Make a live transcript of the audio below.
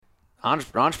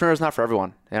entrepreneur is not for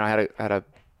everyone. You know, I had a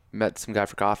met some guy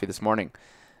for coffee this morning,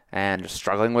 and just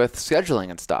struggling with scheduling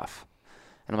and stuff.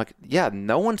 And I'm like, yeah,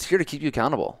 no one's here to keep you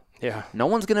accountable. Yeah. No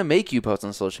one's gonna make you post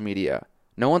on social media.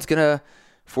 No one's gonna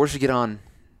force you to get on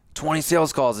 20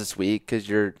 sales calls this week because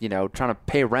you're, you know, trying to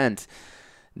pay rent.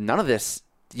 None of this.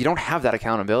 You don't have that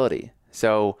accountability.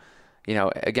 So, you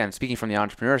know, again, speaking from the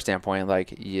entrepreneur standpoint,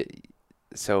 like,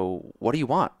 so what do you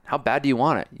want? How bad do you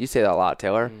want it? You say that a lot,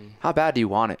 Taylor. How bad do you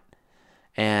want it?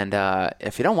 And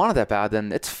if you don't want it that bad,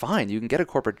 then it's fine. You can get a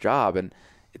corporate job, and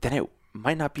then it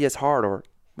might not be as hard, or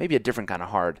maybe a different kind of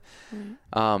hard.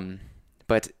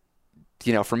 But,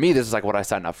 you know, for me, this is like what I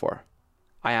signed up for.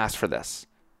 I asked for this.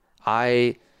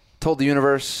 I told the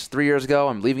universe 3 years ago,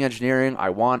 I'm leaving engineering. I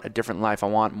want a different life. I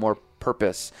want more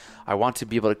purpose. I want to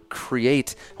be able to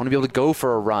create. I want to be able to go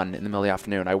for a run in the middle of the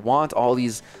afternoon. I want all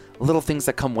these little things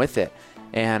that come with it.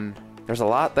 And there's a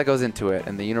lot that goes into it.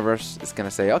 And the universe is going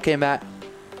to say, okay, Matt,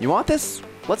 you want this?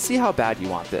 Let's see how bad you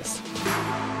want this.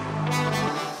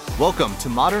 Welcome to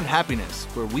Modern Happiness,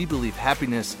 where we believe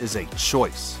happiness is a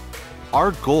choice.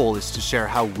 Our goal is to share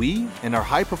how we and our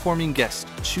high-performing guests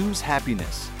choose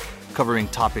happiness, covering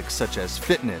topics such as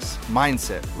fitness,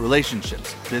 mindset,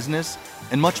 relationships, business,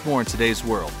 and much more in today's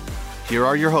world. Here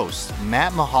are your hosts,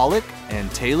 Matt Mahalik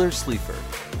and Taylor Sleaford.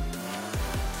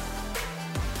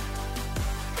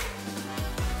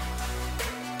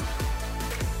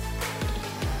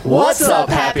 What's up,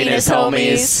 happiness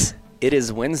homies? It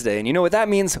is Wednesday, and you know what that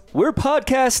means? We're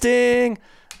podcasting.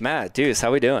 Matt, Deuce,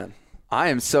 how we doing? I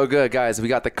am so good, guys. We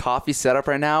got the coffee set up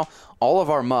right now. All of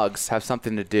our mugs have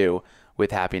something to do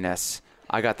with happiness.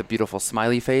 I got the beautiful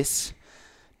smiley face.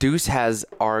 Deuce has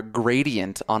our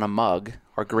gradient on a mug,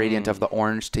 our gradient of the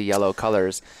orange to yellow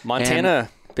colors. Montana,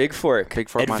 Big Fork,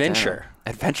 Adventure. Montana.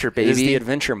 Adventure, baby. It is the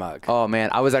adventure mug. Oh, man.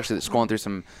 I was actually scrolling through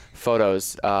some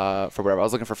photos for whatever. I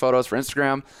was looking for photos for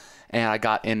Instagram, and I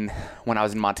got in when I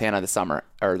was in Montana this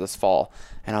fall,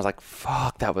 and I was like,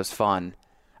 fuck, that was fun.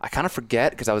 I kind of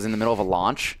forget because I was in the middle of a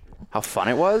launch how fun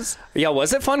it was. Yeah,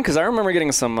 was it fun? Because I remember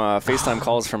getting some FaceTime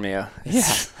calls from you.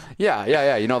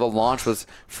 Yeah. You know, the launch was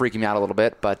freaking me out a little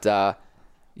bit, but,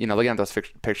 you know, looking at those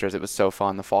pictures, it was so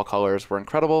fun. The fall colors were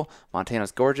incredible.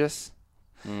 Montana's gorgeous.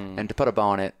 And to put a bow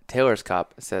on it, Taylor's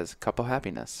cup says cup of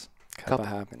happiness. Cup of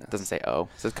happiness. It doesn't say O.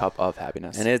 It says cup of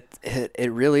happiness. And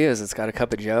it really is. It's got a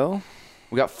cup of Joe.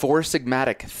 We got Four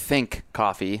Sigmatic Think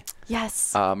coffee.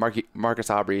 Yes. Marcus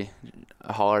Aubrey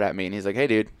hollered at me, and he's like, hey,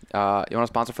 dude, you want to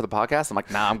sponsor for the podcast? I'm like,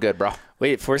 nah, I'm good, bro.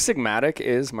 Wait, Four Sigmatic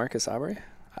is Marcus Aubrey?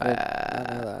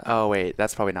 Oh, wait,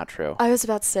 that's probably not true. I was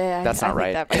about to say. That's not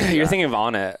right. You're thinking of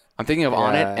On It. I'm thinking of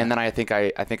On It, and then I think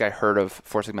I heard of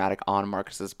Four Sigmatic on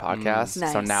Marcus's podcast.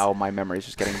 Nice. So now my memory is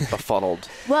just getting befuddled.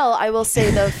 Well, I will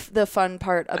say the fun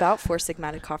part about Four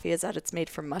Sigmatic coffee is that it's made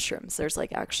from mushrooms. There's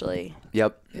like actually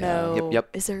Yep.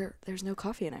 Yep. There's no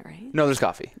coffee in it, right? No, there's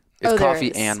coffee. It's there coffee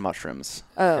is. and mushrooms.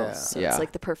 Oh, so Yeah. it's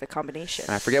like the perfect combination.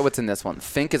 And I forget what's in this one.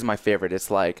 Think is my favorite.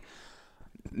 It's like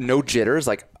no jitters.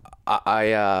 Like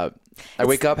I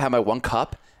wake up, have my one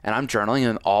cup, and I'm journaling,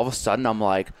 and all of a sudden I'm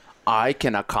like, I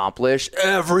can accomplish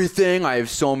everything. I have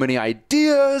so many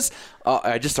ideas.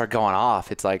 I just start going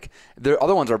off. It's like the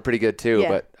other ones are pretty good too,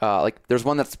 Yeah. but like there's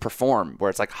one that's Perform where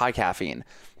it's like high caffeine.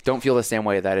 Don't feel the same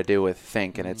way that I do with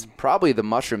Think, and it's probably the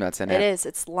mushroom that's in it. It is.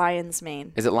 It's lion's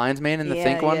mane. Is it lion's mane in the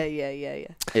Think one? Yeah.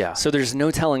 Yeah. So there's no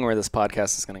telling where this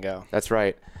podcast is going to go. That's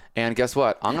right. And guess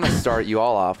what? I'm going to start you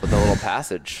all off with a little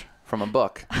passage from a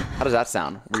book. How does that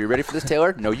sound? Were you ready for this,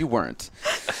 Taylor? No, you weren't.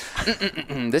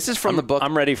 This is from the book.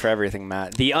 I'm ready for everything,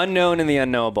 Matt. The unknown and the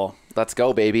unknowable. Let's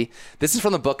go, baby. This is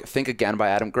from the book Think Again by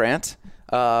Adam Grant.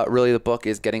 Really, the book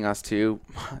is getting us to,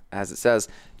 as it says,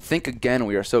 think again.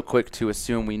 We are so quick to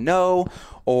assume we know,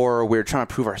 or we're trying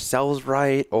to prove ourselves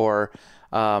right, or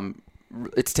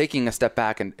it's taking a step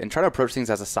back and try to approach things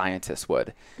as a scientist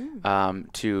would.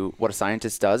 To what a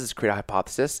scientist does is create a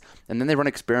hypothesis, and then they run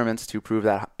experiments to prove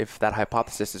that if that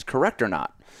hypothesis is correct or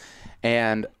not.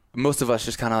 And most of us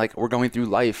just kind of like, we're going through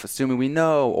life assuming we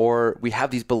know, or we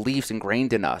have these beliefs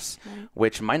ingrained in us,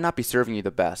 which might not be serving you the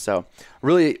best. So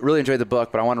really, really enjoyed the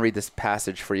book, but I want to read this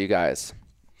passage for you guys.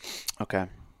 Okay.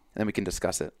 Then we can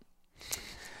discuss it.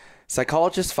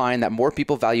 Psychologists find that more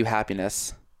people value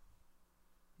happiness.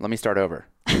 Let me start over.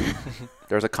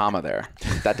 There's a comma there.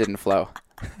 That didn't flow.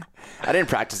 I didn't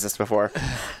practice this before.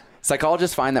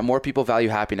 Psychologists find that more people value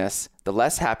happiness, the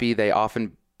less happy they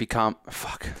often become.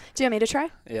 Fuck. Do you want me to try?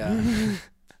 Yeah.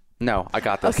 No, I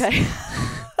got this. Okay.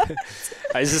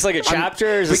 Is this like a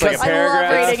chapter? Is this like a I love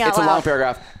paragraph? reading out It's a long loud.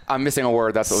 paragraph. I'm missing a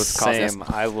word. That's what was causing this. Same.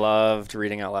 I loved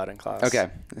reading out loud in class.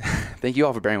 Okay. Thank you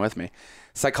all for bearing with me.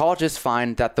 Psychologists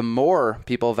find that the more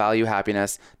people value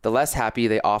happiness, the less happy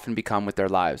they often become with their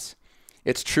lives.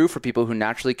 It's true for people who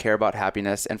naturally care about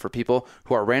happiness and for people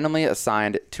who are randomly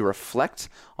assigned to reflect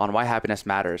on why happiness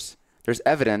matters. There's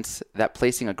evidence that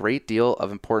placing a great deal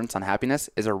of importance on happiness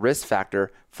is a risk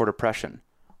factor for depression.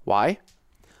 Why?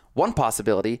 One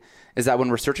possibility is that when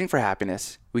we're searching for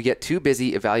happiness, we get too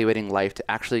busy evaluating life to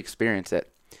actually experience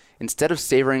it. Instead of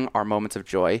savoring our moments of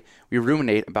joy, we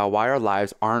ruminate about why our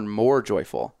lives aren't more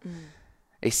joyful.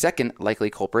 A second likely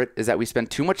culprit is that we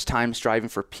spend too much time striving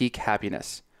for peak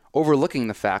happiness, overlooking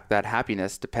the fact that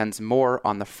happiness depends more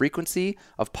on the frequency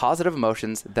of positive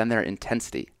emotions than their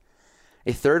intensity.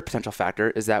 A third potential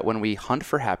factor is that when we hunt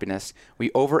for happiness,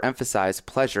 we overemphasize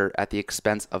pleasure at the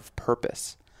expense of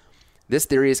purpose. This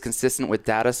theory is consistent with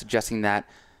data suggesting that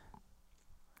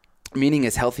meaning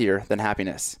is healthier than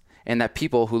happiness, and that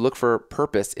people who look for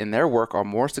purpose in their work are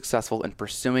more successful in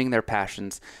pursuing their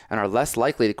passions and are less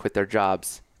likely to quit their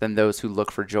jobs than those who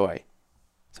look for joy.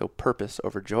 So purpose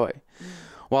over joy.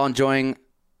 While enjoyment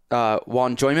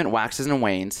waxes and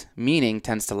wanes, meaning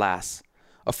tends to last.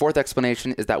 A fourth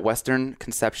explanation is that Western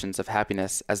conceptions of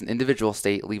happiness as an individual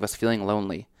state leave us feeling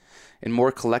lonely. In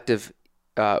more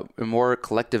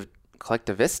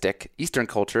collectivistic Eastern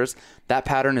cultures, that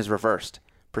pattern is reversed.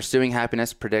 Pursuing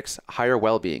happiness predicts higher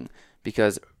well-being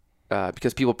because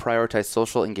people prioritize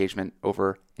social engagement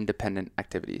over independent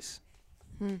activities.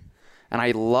 And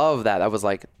I love that. That was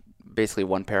like basically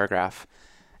one paragraph,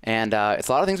 and it's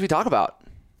a lot of things we talk about.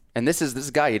 And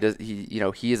this guy.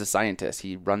 He is a scientist.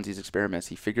 He runs these experiments.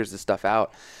 He figures this stuff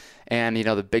out. And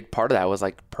the big part of that was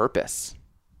like purpose,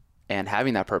 and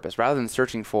having that purpose rather than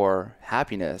searching for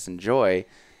happiness and joy.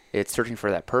 It's searching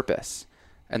for that purpose.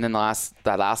 And then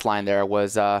that last line there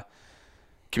was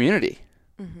community.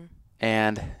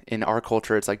 And in our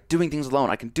culture, it's like doing things alone.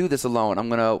 I can do this alone. I'm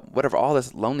gonna whatever. All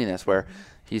this loneliness. Where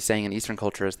he's saying in Eastern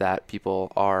cultures that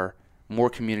people are more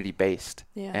community based,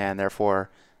 and therefore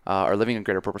are living a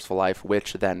greater purposeful life,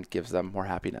 which then gives them more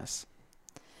happiness.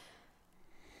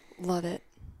 Love it.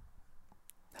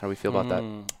 How do we feel about that?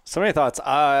 So many thoughts.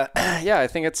 Yeah, I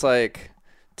think it's like,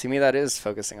 to me, that is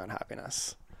focusing on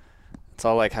happiness. It's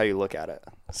all like how you look at it.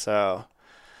 So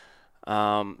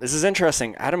this is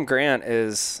interesting. Adam Grant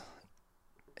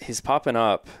he's popping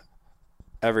up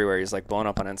everywhere. He's like blowing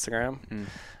up on Instagram.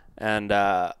 And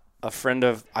a friend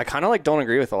I kind of like don't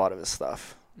agree with a lot of his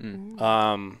stuff.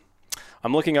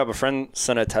 I'm looking up, a friend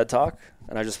sent a TED Talk,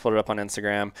 and I just put it up on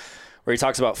Instagram, where he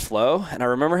talks about flow. And I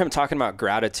remember him talking about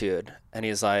gratitude. And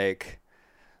he's like,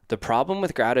 the problem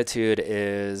with gratitude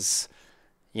is,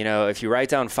 if you write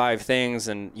down 5 things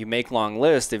and you make long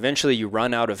lists, eventually you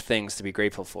run out of things to be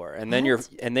grateful for. And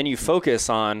then you focus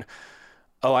on,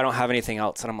 oh, I don't have anything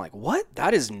else. And I'm like, what?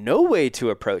 That is no way to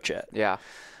approach it. Yeah.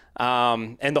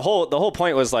 And the whole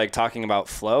point was like talking about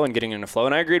flow and getting into flow.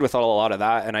 And I agreed with a lot of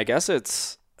that. And I guess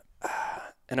it's,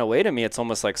 in a way, to me, it's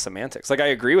almost like semantics. Like, I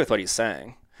agree with what he's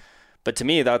saying, but to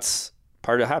me, that's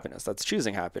part of happiness. That's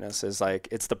choosing happiness, is like,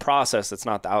 it's the process. It's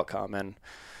not the outcome. And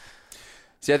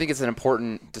see, I think it's an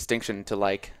important distinction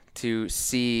to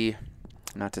see,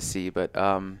 not to see, but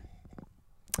I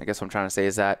guess what I'm trying to say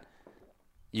is that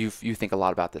you think a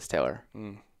lot about this, Taylor.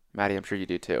 Maddie, I'm sure you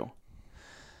do too.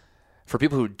 For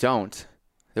people who don't,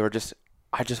 they were just,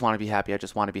 I just want to be happy. I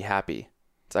just want to be happy.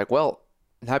 It's like, well,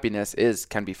 happiness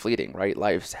can be fleeting, right?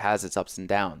 Life has its ups and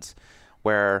downs,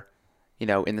 where,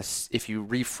 if you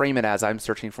reframe it as I'm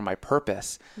searching for my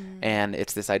purpose, and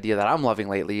it's this idea that I'm loving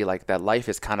lately, like that life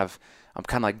is I'm kind of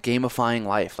like gamifying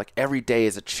life. Like every day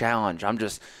is a challenge. I'm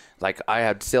just like, I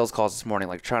had sales calls this morning,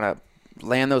 like trying to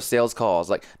land those sales calls,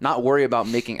 like not worry about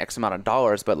making X amount of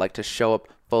dollars, but like to show up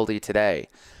fully today,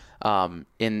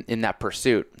 in that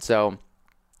pursuit. So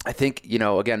I think,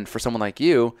 again, for someone like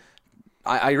you,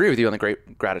 I agree with you on the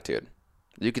great gratitude.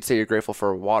 You could say you're grateful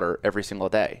for water every single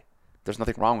day. There's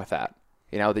nothing wrong with that.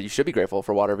 That you should be grateful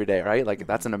for water every day, right? Like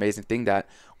that's an amazing thing that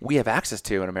we have access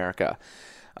to in America.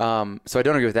 So I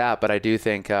don't agree with that, but I do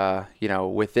think,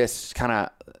 with this kind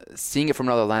of seeing it from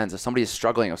another lens, if somebody is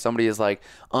struggling, if somebody is like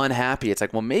unhappy, it's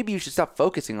like, well, maybe you should stop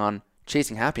focusing on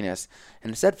chasing happiness and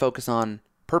instead focus on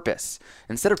purpose.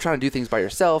 Instead of trying to do things by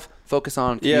yourself, focus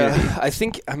on community. Yeah, I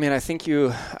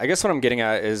guess what I'm getting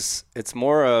at is it's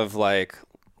more of like,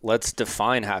 let's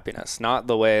define happiness, not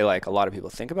the way like a lot of people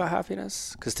think about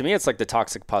happiness. Because to me, it's like the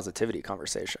toxic positivity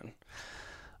conversation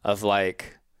of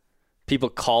like, people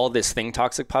call this thing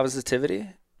toxic positivity,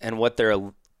 and what they're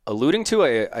alluding to,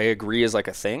 I agree, is like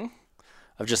a thing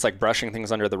of just like brushing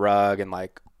things under the rug and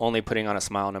like only putting on a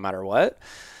smile no matter what.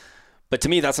 But to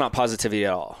me, that's not positivity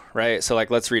at all, right? So like,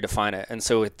 let's redefine it. And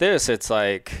so with this, it's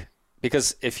like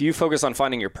because if you focus on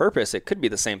finding your purpose, it could be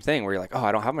the same thing where you're like, oh,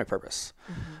 I don't have my purpose.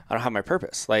 I don't have my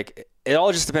purpose. Like, it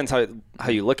all just depends how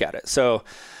you look at it. So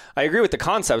I agree with the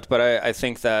concept, but I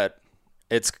think that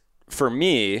for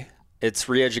me, it's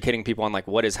re-educating people on like,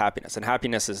 what is happiness? And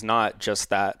happiness is not just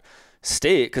that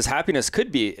state, because happiness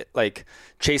could be like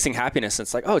chasing happiness. And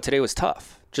it's like, oh, today was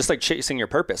tough. Just like chasing your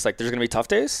purpose. Like, there's going to be tough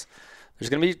days. There's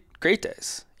going to be great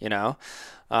days, you know?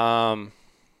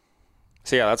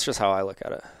 So yeah, that's just how I look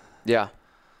at it. Yeah.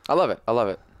 I love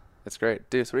it. It's great.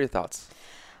 Deuce, what are your thoughts?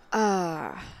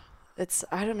 I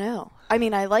don't know. I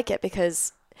mean, I like it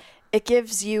because it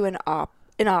gives you an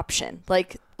option.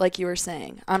 Like you were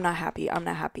saying, I'm not happy.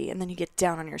 And then you get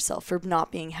down on yourself for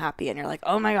not being happy. And you're like,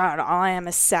 oh my God, all I am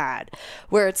is sad.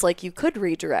 Where it's like, you could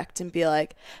redirect and be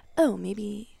like, oh,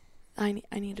 maybe I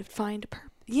need to find a purpose.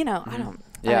 You know, I don't.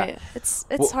 Yeah.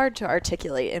 It's hard to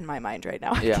articulate in my mind right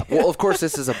now. Yeah. Well, of course,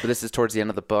 this is towards the end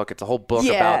of the book. It's a whole book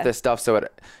about this stuff. So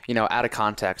it, out of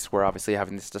context, we're obviously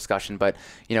having this discussion, but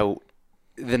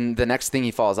then the next thing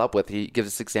he follows up with, he gives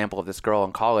this example of this girl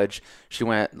in college. She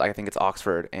went, like, I think it's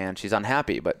Oxford, and she's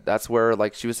unhappy, but that's where,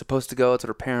 like, she was supposed to go. It's with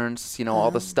her parents, all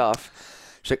this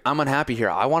stuff. She's like, I'm unhappy here.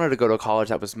 I wanted to go to a college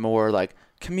that was more like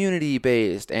community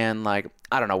based and like,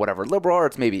 I don't know, whatever, liberal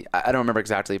arts maybe. I don't remember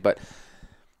exactly, but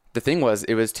the thing was,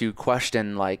 it was to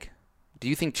question, like, do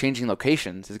you think changing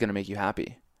locations is going to make you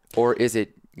happy? Or is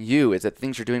it you? Is it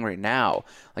things you're doing right now?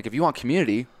 Like, if you want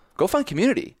community, go find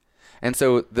community. And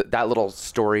so that little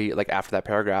story, like after that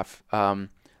paragraph,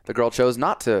 the girl chose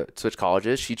not to switch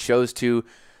colleges. She chose to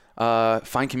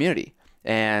find community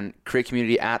and create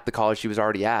community at the college she was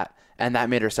already at. And that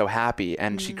made her so happy.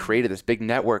 And she created this big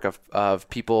network of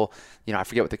people. I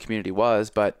forget what the community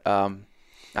was, but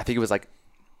I think it was like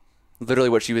literally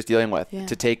what she was dealing with,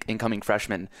 to take incoming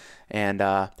freshmen and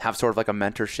have sort of like a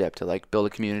mentorship to like build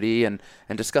a community and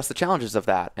discuss the challenges of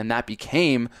that. And that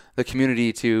became the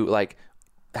community to like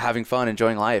having fun,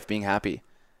 enjoying life, being happy.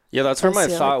 Yeah, that's where my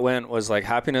thought went, was like,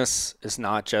 happiness is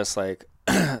not just like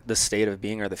the state of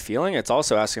being or the feeling. It's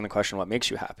also asking the question, what makes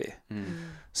you happy?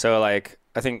 So like,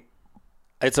 I think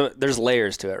there's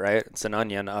layers to it, right? It's an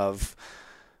onion of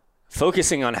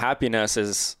focusing on happiness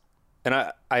is, and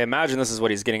I imagine this is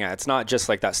what he's getting at. It's not just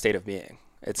like that state of being.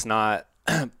 It's not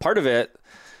part of it.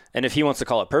 And if he wants to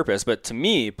call it purpose, but to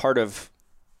me, part of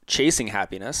chasing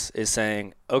happiness is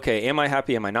saying, okay, am I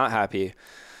happy? Am I not happy?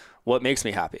 What makes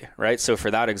me happy? Right? So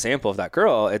for that example of that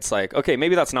girl, it's like, okay,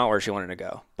 maybe that's not where she wanted to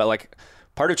go, but like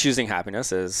part of choosing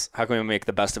happiness is how can we make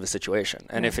the best of a situation?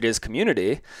 And if it is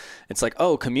community, it's like,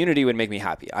 oh, community would make me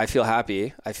happy. I feel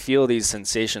happy. I feel these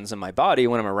sensations in my body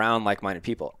when I'm around like-minded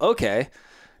people. Okay.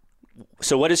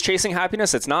 So what is chasing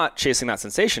happiness? It's not chasing that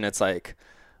sensation. It's like,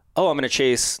 oh, I'm going to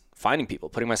chase finding people,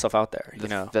 putting myself out there,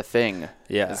 the thing.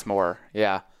 Yeah. It's more.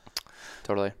 Yeah,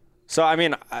 totally. So, I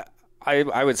mean,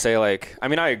 I would say like, I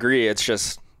mean, I agree. It's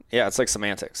just, it's like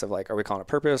semantics of like, are we calling it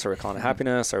purpose? Are we calling it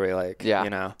happiness? Are we like,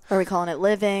 Are we calling it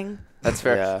living? That's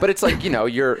fair. Yeah. But it's like,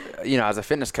 you're, as a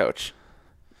fitness coach,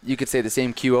 you could say the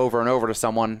same cue over and over to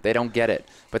someone. They don't get it.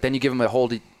 But then you give them a whole,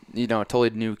 totally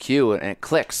new cue and it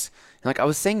clicks. And like, I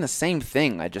was saying the same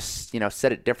thing. I just,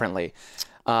 said it differently.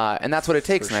 And that's what it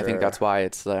takes. And I think that's why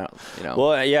it's,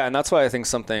 Well, yeah. And that's why I think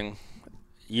something,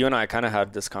 you and I kind of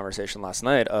had this conversation last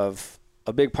night of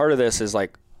a big part of this is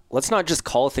like, let's not just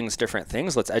call things different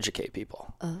things. Let's educate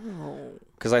people. Oh.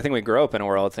 Because I think we grow up in a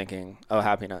world thinking, oh,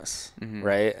 happiness,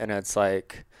 right? And it's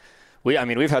like,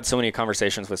 we've had so many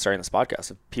conversations with starting this podcast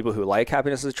of people who like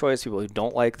happiness as a choice, people who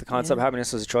don't like the concept of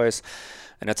happiness as a choice.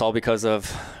 And it's all because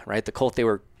of, right, the cult they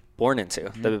were born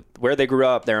into, where they grew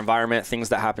up, their environment, things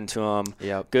that happened to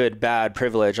them, good, bad,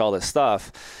 privilege, all this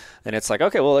stuff. And it's like,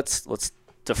 okay, well, let's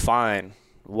define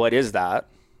what is that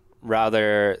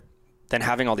rather than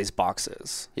having all these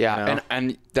boxes. Yeah,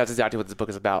 and that's exactly what this book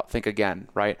is about. Think again,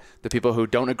 right? The people who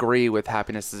don't agree with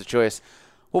happiness as a choice.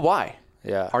 Well, why?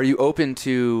 Yeah. Are you open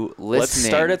to listening? Let's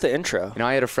start at the intro.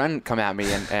 I had a friend come at me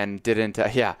and didn't, go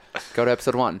to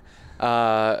episode 1,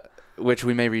 which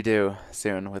we may redo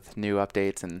soon with new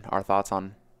updates and our thoughts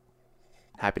on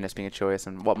happiness being a choice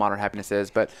and what modern happiness is.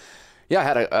 But I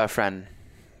had a friend,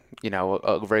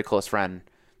 a very close friend,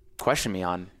 question me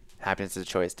on happiness as a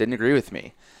choice, didn't agree with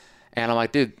me. And I'm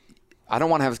like, dude, I don't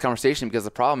want to have this conversation because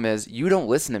the problem is you don't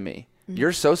listen to me.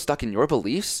 You're so stuck in your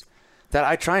beliefs that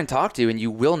I try and talk to you and you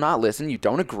will not listen. You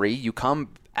don't agree. You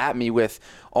come at me with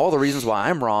all the reasons why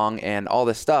I'm wrong and all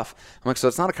this stuff. I'm like, so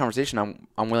it's not a conversation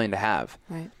I'm willing to have.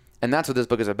 Right. And that's what this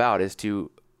book is about, is to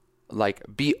like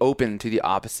be open to the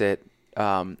opposite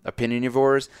opinion of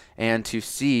yours and to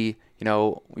see,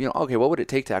 okay, what would it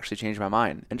take to actually change my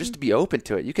mind? And just to be open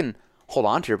to it. You can hold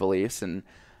on to your beliefs and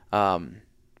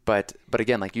but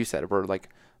again, like you said, we're like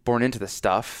born into this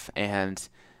stuff, and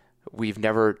we've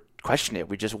never questioned it.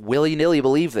 We just willy-nilly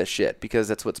believe this shit because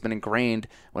that's what's been ingrained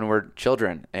when we're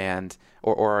children, and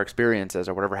or our experiences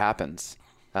or whatever happens,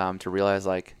 to realize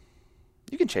like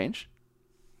you can change.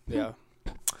 Yeah.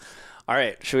 All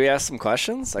right. Should we ask some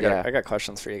questions? I got Yeah.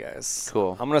 questions for you guys.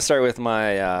 Cool. I'm gonna start with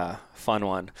my fun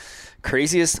one.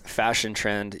 Craziest fashion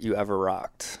trend you ever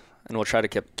rocked, and we'll try to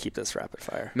keep this rapid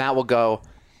fire. Matt will go.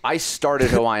 I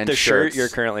started Hawaiian The shirts. shirt you're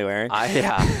currently wearing.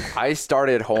 I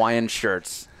started Hawaiian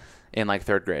shirts in like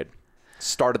 3rd grade.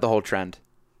 Started the whole trend.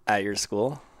 At your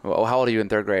school? Well, how old are you in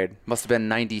 3rd grade? Must have been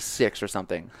 96 or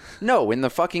something. No, in the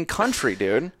fucking country,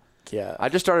 dude. Yeah. I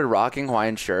just started rocking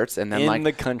Hawaiian shirts, and then In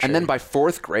the country. and then by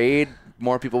 4th grade,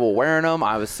 more people were wearing them.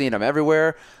 I was seeing them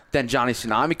everywhere. Then Johnny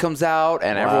Tsunami comes out,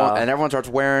 and Wow. everyone starts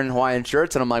wearing Hawaiian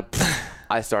shirts, and I'm like,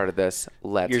 I started this.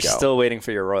 Let's You're go. still waiting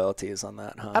for your royalties on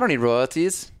that, huh? I don't need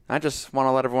royalties. I just want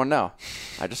to let everyone know.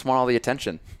 I just want all the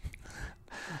attention.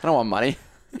 I don't want money.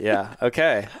 Yeah.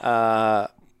 Okay.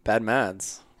 Bad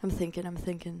Mads. I'm thinking.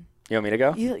 You want me to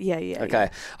go? Yeah. Okay.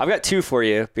 I've got 2 for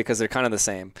you because they're kind of the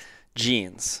same.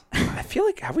 Jeans. I feel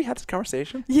like, have we had this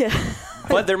conversation? Yeah.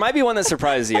 But there might be one that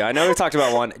surprises you. I know we've talked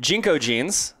about one. Jinko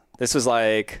jeans. This was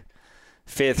like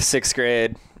 5th, 6th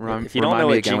grade. If you don't Remind know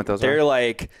me what again what those they're are.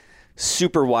 like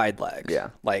super wide leg. Yeah.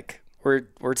 Like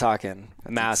we're talking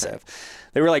massive.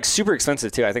 They were like super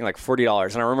expensive too. I think like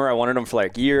 $40. And I remember I wanted them for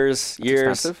like years.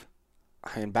 Expensive?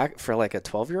 I mean, back for like a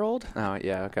 12-year-old. Oh,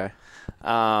 yeah, okay.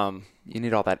 Um, You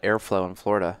need all that airflow in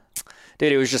Florida.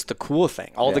 Dude, it was just the cool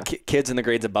thing. All the Yeah. kids in the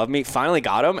grades above me finally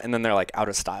got them, and then they're like out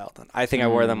of style. I think I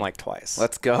wore them like twice.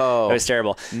 Let's go. It was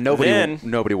terrible. Nobody Then,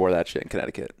 wore that shit in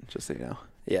Connecticut, just so you know.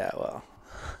 yeah, well,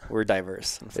 we're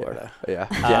diverse in Florida.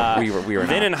 Yeah. We were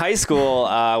Then not. in high school,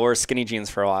 I wore skinny jeans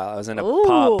for a while. I was into Ooh.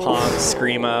 pop, punk,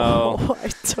 screamo. Oh, I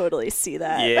totally see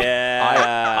that.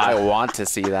 Yeah, I want to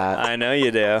see that. I know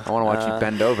you do. I want to watch you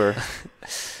bend over.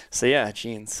 So yeah,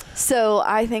 jeans. So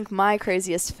I think my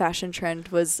craziest fashion trend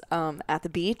was at the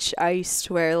beach. I used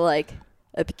to wear like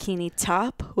a bikini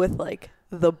top with like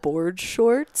the board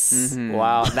shorts. Mm-hmm.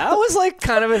 Wow, that was like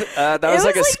kind of a that was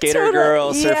like a skater total-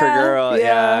 girl, surfer yeah, girl.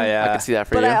 Yeah, I can see that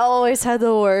for But you. I always had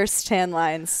the worst tan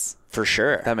lines. for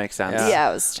sure. That makes sense. Yeah,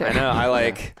 it was true. I know.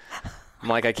 I'm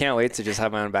like, I can't wait to just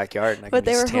have my own backyard. And I But can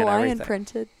they were just tan Hawaiian everything.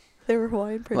 printed. They were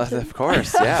Hawaiian Well, printed. of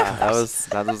course, yeah.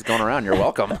 That was going around. You're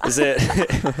welcome. Is it?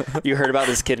 You heard about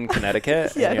this kid in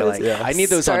Connecticut? Yeah, and you're it like, was I need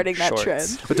those starting on that shorts.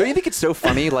 trend. But don't you think it's so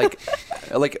funny? Like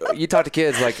you talk to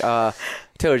kids, like,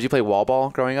 Taylor, did you play wall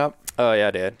ball growing up? Oh yeah,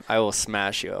 dude. I will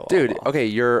smash you. Dude, okay,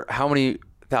 you're how many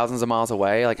thousands of miles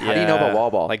away? Like, how do you know about Yeah,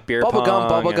 wall ball? like beer bubble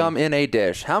pong gum in a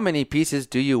dish. How many pieces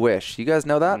do you wish? You guys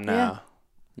know that? No. Yeah.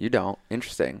 You don't.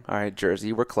 Interesting. All right,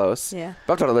 Jersey, we're close. Yeah.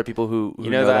 But I've talked to other people who You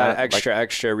know that like-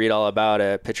 extra, read all about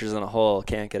it. Pictures in a hole,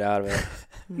 can't get out of it.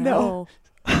 No.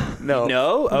 no,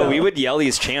 No? Oh, we would yell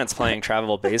these chants playing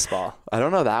travel baseball. I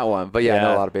don't know that one, but yeah, I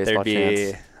know a lot of baseball there'd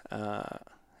chants.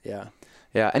 be, yeah.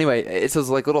 Yeah. Anyway, it's those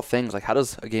like little things. Like, how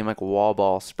does a game like wall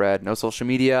ball spread? No social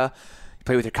media. You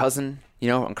play with your cousin. You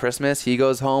know, on Christmas, he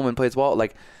goes home and plays wall.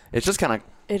 Like, it's just kind of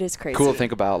It is crazy. cool to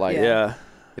think about. Like, Yeah.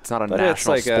 it's not a But it's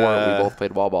national like, sport. We both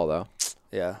played wall ball though,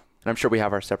 Yeah. and I'm sure we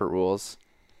have our separate rules.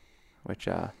 Which,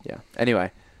 yeah.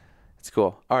 Anyway, it's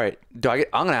cool. All right. I'm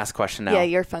gonna ask a question now. Yeah,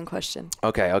 your fun question.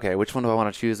 Okay. Which one do I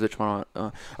want to choose? Which one?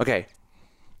 Okay.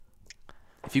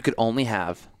 If you could only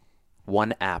have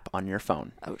one app on your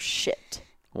phone, Oh shit.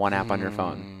 one app on your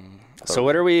phone. So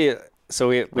what are we? So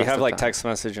we Rest have of like time. text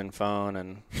message and phone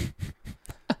and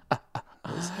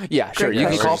Yeah, sure. Great You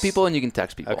can call question. people and you can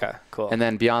text people. okay, cool. And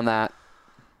then beyond that,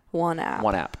 One app.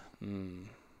 one app.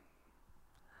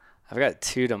 I've got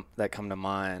 2 that come to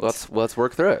mind. Let's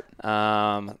work through it.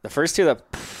 The first 2 that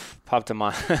popped to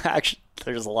mind. Actually,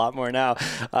 there's a lot more now.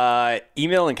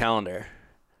 Email and calendar.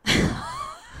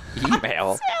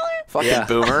 Email. Fucking Yeah.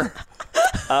 boomer.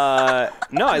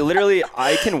 No,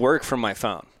 I can work from my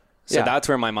phone. So Yeah. that's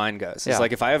where my mind goes. It's Yeah.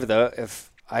 like if I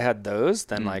had those,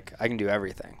 then like I can do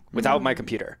everything without my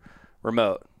computer,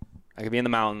 remote. I could be in the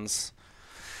mountains.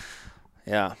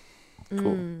 Yeah,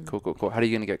 Cool. How are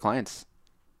you gonna get clients?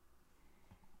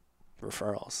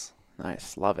 referrals.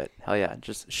 Nice. Love it. Hell yeah.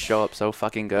 Just show up so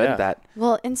fucking good Yeah. that.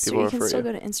 Well, People you can refer still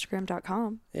you. go to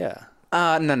Instagram.com. Yeah.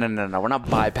 No. We're not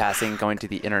bypassing going to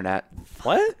the internet.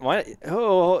 What? What?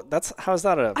 Oh, how's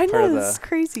that a I part know of this is the?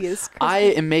 crazy. It's crazy. I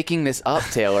am making this up,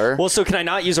 Taylor. Well, so can I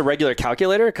not use a regular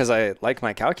calculator because I like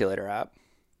my calculator app?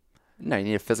 No, you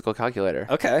need a physical calculator.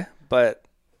 Okay, but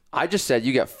I just said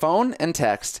you get phone and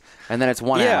text, and then it's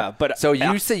one app. Yeah, but- so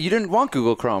you said you didn't want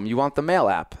Google Chrome. You want the mail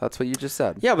app. That's what you just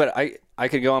said. yeah, but I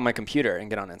could go on my computer and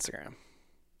get on Instagram.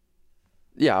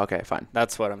 Yeah. Okay. Fine.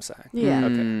 That's what I'm saying. Yeah.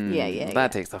 Mm, Yeah.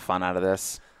 That takes the fun out of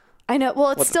this. I know. Well,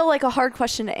 it's still like a hard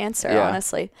question to answer, Yeah.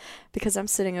 honestly, because I'm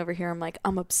sitting over here. I'm like,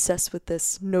 I'm obsessed with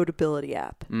this Notability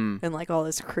app and like all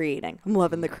this creating. I'm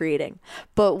loving the creating.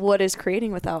 But what is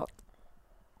creating without?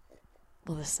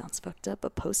 Well, this sounds fucked up,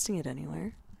 but posting it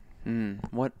anywhere.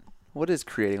 What is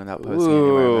creating without posting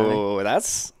anywhere, Maddie? Ooh,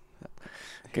 that's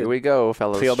Here we go,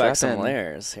 fellas. peel back Strap some in.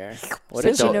 layers here. What So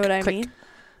is do you it? know what I Click. mean?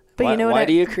 But why, you know what? why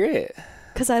do you create?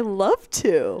 Because I love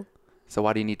to. So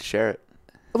why do you need to share it?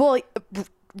 Well,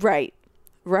 right.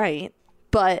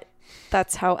 But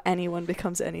that's how anyone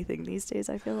becomes anything these days,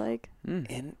 I feel like.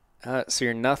 So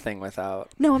you're nothing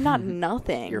without No, I'm not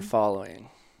nothing. your following.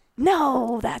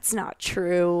 No, that's not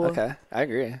true. Okay, I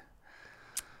agree.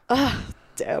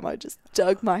 Damn, I just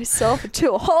dug myself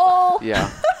into a hole.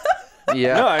 Yeah.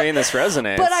 Yeah. No, I mean this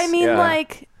resonates. But I mean, Yeah.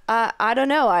 like, I don't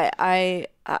know. I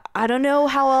don't know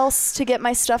how else to get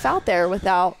my stuff out there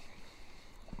without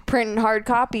printing hard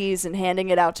copies and handing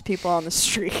it out to people on the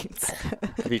streets.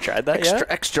 Have you tried that Extra, yet?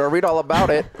 extra. Read all about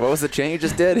it. What was the chain you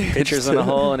just did? Pictures in a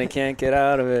hole and he can't get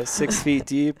out of it. 6 feet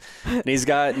deep, and he's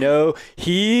got no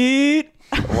heat.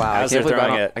 Wow. I As can't they're believe I throwing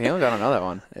don't- it. I can't believe I don't know that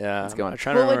one. Yeah, Let's go on. I'm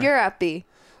trying to What would remember. your app be?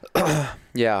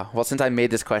 Yeah. Well, since I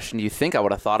made this question, you think I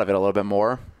would have thought of it a little bit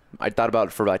more. I thought about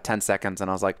it for about 10 seconds, and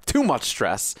I was like, too much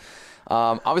stress.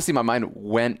 Obviously, my mind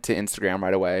went to Instagram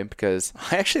right away because,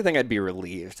 I actually think I'd be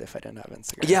relieved if I didn't have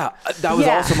Instagram. yeah, that was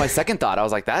Yeah. also my second thought. I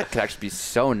was like, that could actually be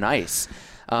so nice.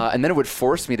 And then it would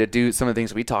force me to do some of the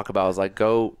things we talk about. I was like,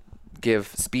 go give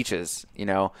speeches, you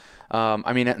know.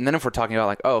 I mean, and then if we're talking about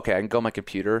like, oh, okay, I can go on my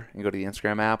computer and go to the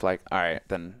Instagram app, like, all right,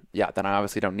 then I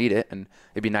obviously don't need it, and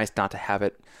it'd be nice not to have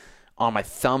it on my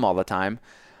thumb all the time.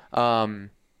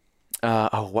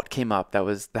 What came up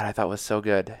that I thought was so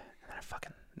good? And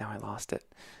now I lost it.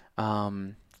 If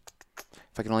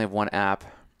I can only have one app.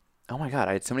 Oh my God,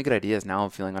 I had so many good ideas. Now I'm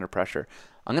feeling under pressure.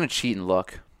 I'm gonna cheat and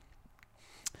look.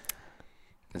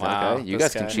 Is Wow, that okay? You this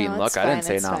guys can guy. cheat and look. I didn't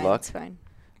say it's not fine, look. It's fine.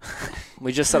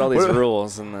 We just set all these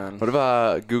rules and then. What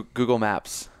about Google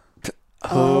Maps?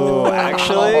 Oh,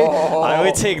 actually, I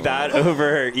would take that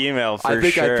over email for I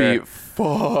think sure. I'd be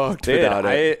fucked Dude, without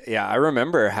it. I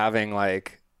remember having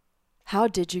like, How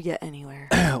did you get anywhere?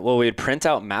 well, we'd print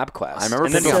out MapQuest. I remember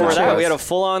and then printing out before that, MapQuest. we had a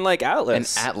full-on like An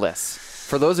atlas. atlas.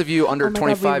 For those of you under Oh my God,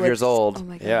 25 we years would- old, Oh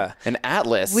my God. Yeah. an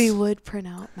atlas We would print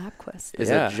out MapQuest. is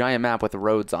Yeah. a giant map with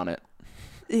roads on it.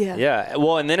 Yeah. Yeah.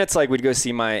 Well, and then it's like we'd go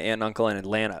see my aunt and uncle in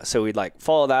Atlanta. So we'd like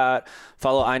follow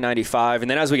I-95. And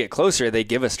then as we get closer, they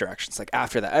give us directions. Like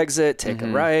after the exit, take a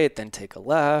right, then take a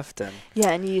left. And Yeah,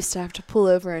 and you used to have to pull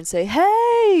over and say,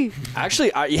 "Hey,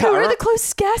 actually, where the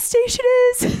closest gas station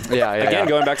is." Yeah, Again,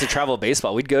 going back to travel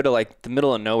baseball, we'd go to like the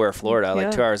middle of nowhere, Florida, like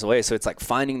Yeah. 2 hours away. So it's like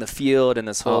finding the field and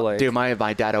this whole like. Dude,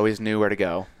 my dad always knew where to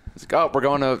go. He's like, oh, we're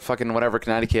going to fucking whatever,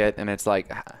 Connecticut. And it's like,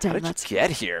 how Damn, did you that's-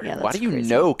 get here? yeah, Why that's do you crazy.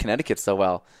 know Connecticut so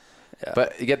well? Yeah.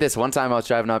 But you get this. One time I was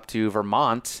driving up to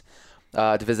Vermont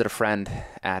to visit a friend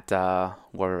at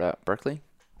Berkeley?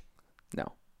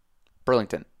 No.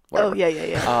 Burlington. Oh Whatever.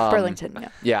 yeah. Burlington. Yeah.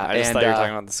 Yeah. I just and, thought you were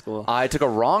talking about the school. I took a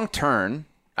wrong turn.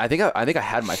 I think I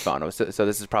had my phone. So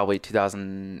this is probably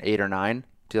 2008 or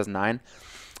 2009.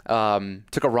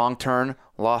 Took a wrong turn,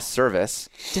 lost service.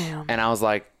 Damn. And I was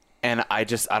like, and I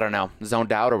don't know,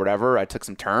 zoned out or whatever. I took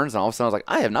some turns, and all of a sudden I was like,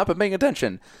 I have not been paying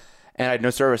attention. And I had no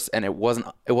service, and it wasn't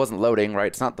loading, right?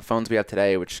 It's not the phones we have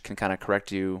today, which can kind of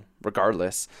correct you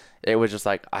regardless. It was just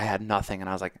like, I had nothing, and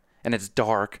I was like, and it's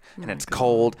dark, and it's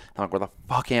cold. I'm like, where the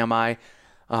fuck am I?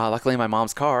 Luckily, in my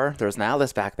mom's car, there was an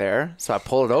atlas back there. So I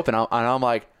pulled it open, and I'm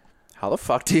like, how the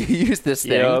fuck do you use this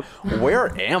thing? Yep.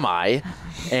 Where am I?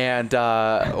 And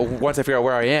once I figure out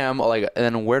where I am, like, and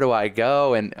then where do I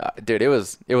go? And dude, it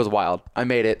was wild. I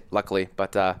made it, luckily,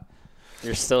 but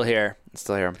You're still here. it's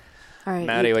still here. All right.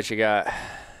 Maddie, what you got?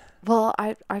 Well,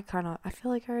 I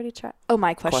feel like I already tried. Oh,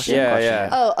 my question. Yeah, Question. yeah.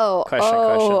 Oh. Question.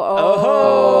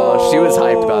 Oh, she was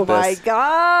hyped about Oh my this.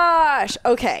 gosh.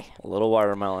 Okay. A little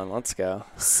watermelon. Let's go.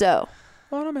 So,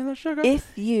 Watermelon sugar.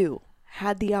 if you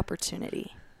had the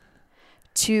opportunity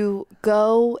to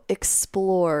go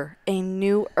explore a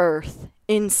new Earth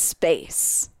in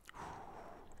space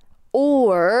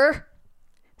or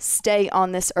stay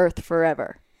on this Earth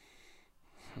forever,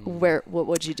 what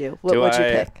would you do? What Do would you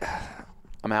I- pick?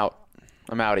 I'm out.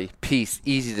 I'm outie. Peace.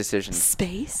 Easy decision.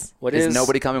 Space? What Is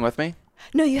nobody coming with me?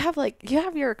 No, you have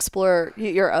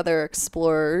your other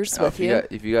explorers with you.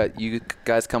 If you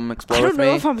guys come explore I with don't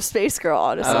know me. if I'm a space girl,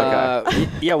 honestly.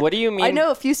 Yeah. What do you mean? I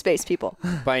know a few space people.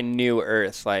 by New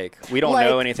Earth. Like we don't Like,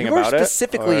 know anything You're about it.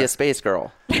 specifically or- a space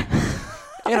girl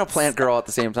and a plant girl at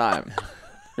the same time.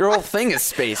 Your whole thing is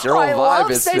space. Your whole I vibe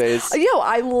love is space. space. Yo,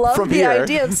 I love From the here.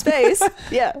 idea of space.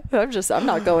 Yeah, I'm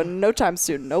not going no time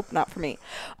soon. Nope, not for me.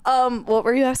 What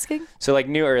were you asking? So like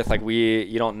New Earth, like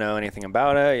you don't know anything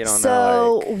about it. You don't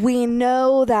know. So Like, we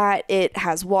know that it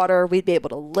has water. We'd be able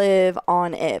to live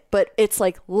on it, but it's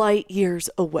like light years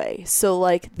away. So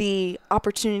like the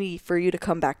opportunity for you to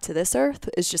come back to this Earth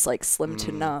is just like slim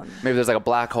to none. Maybe there's like a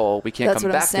black hole. We can't That's come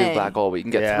what I'm back to the saying. black hole. We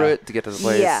can get Yeah. through it to get to the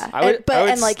place. Yeah, I would- but I would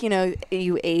and like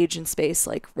you age in space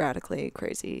like radically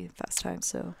crazy fast time.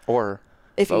 So Or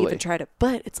if you slowly. even tried it,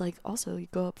 but it's like also you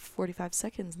go up 45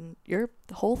 seconds and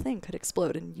the whole thing could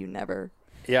explode and you never.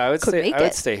 yeah, I would could stay. make I would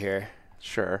it. stay here.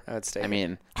 Sure. I would stay. I here.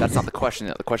 mean, that's not the question.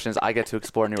 The question is, I get to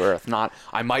explore New Earth, not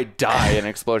I might die in an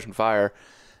explosion fire,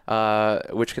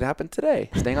 which could happen today.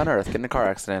 Staying on Earth, getting in a car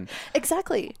accident.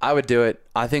 Exactly. I would do it.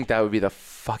 I think that would be the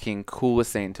fucking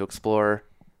coolest thing to explore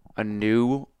a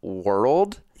new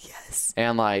world. Yes.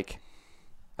 And like,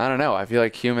 I don't know. I feel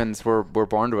like humans were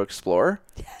born to explore.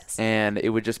 Yes. And it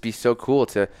would just be so cool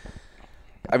to.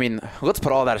 I mean, let's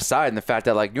put all that aside and the fact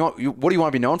that like, what do you want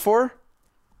to be known for?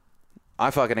 I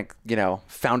fucking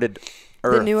founded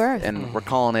Earth, new Earth. and we're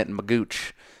calling it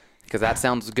Magooch because that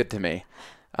sounds good to me.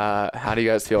 How do you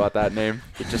guys feel about that name?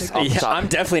 It just off the yeah, top, I'm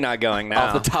definitely not going now.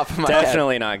 off the top of my head.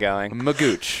 Definitely not going.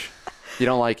 Magooch. You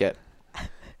don't like it?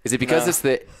 Is it because No. it's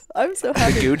the I'm so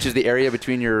happy. gooch is the area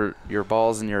between your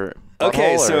balls and your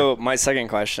Okay, butthole, or- so my second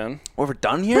question. we're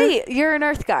done here. Wait, you're an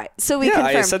Earth guy, so we Yeah,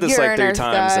 confirmed I said this you're like an 3 Earth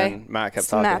times, guy. and Matt kept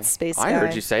talking. Matt's space guy. I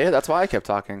heard you say it. That's why I kept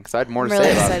talking because I had more to I'm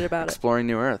really say about, excited about it. exploring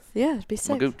New Earth. Yeah, it'd be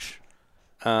sick. Magooch.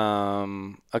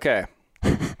 Okay.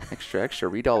 Extra.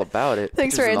 Read all about it.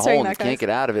 Thanks Pictures for in the answering hole and that, you can't guys. get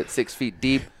out of it. 6 feet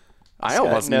deep. I This guy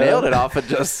almost knows. nailed it off of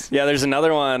just. Yeah, there's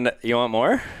another one. You want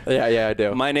more? Yeah, I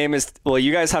do. My name is. Well,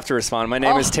 you guys have to respond. My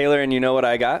name is Taylor, and you know what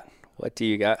I got? What do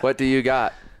you got? What do you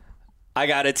got? I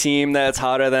got a team that's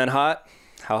hotter than hot.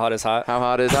 How hot is hot? How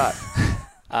hot is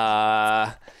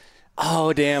hot?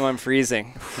 Oh damn, I'm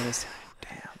freezing.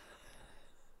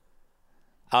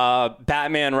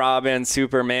 Batman, Robin,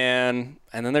 Superman,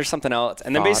 and then there's something else.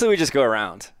 And then Thought. basically we just go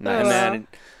around. Nice. And then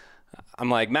I'm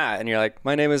like, Matt, and you're like,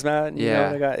 my name is Matt. And you know Yeah.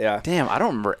 what I got? Yeah. Damn, I don't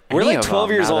remember. We're any like of 12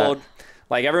 them years now that- old.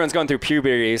 Like everyone's going through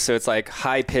puberty, so it's like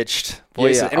high pitched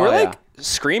voices. yeah. And we're Oh, like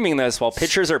screaming this while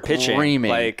pitchers are pitching.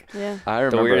 Screaming. Like, Yeah. I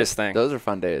remember weirdest thing. Those are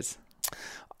fun days.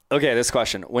 okay, this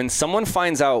question. When someone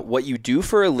finds out what you do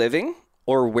for a living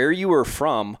or where you are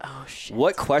from, Oh shit.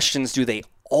 what questions do they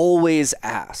always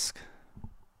ask?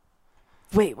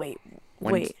 Wait.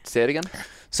 Say it again.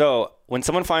 So when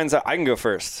someone finds out, I can go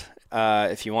first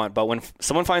if you want, but when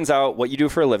someone finds out what you do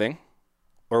for a living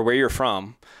or where you're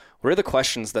from, what are the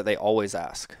questions that they always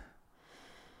ask?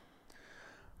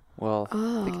 Well,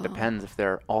 I think it depends if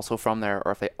they're also from there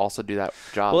or if they also do that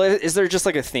job. Well, is there just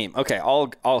like a theme? Okay,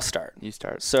 I'll start. You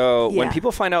start. So when Yeah.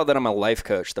 people find out that I'm a life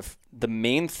coach, the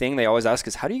main thing they always ask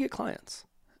is, how do you get clients?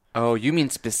 Oh, you mean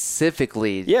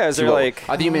specifically? Yeah, is there to- like-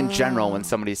 I think you mean in general when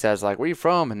somebody says like, "Where you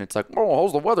from?" and it's like, "Oh,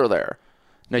 how's the weather there?"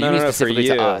 No, you mean for specifically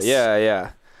you. to us.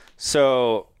 Yeah.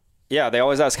 So yeah, they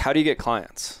always ask, how do you get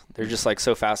clients? They're just like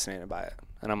so fascinated by it.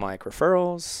 And I'm like,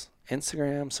 referrals,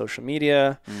 Instagram, social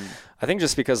media. I think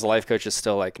just because the life coach is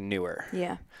still like newer.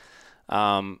 Yeah.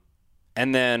 And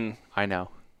then, I know.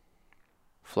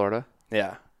 Florida.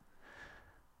 yeah.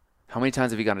 How many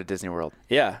times have you gone to Disney World?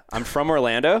 Yeah, I'm from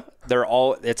Orlando.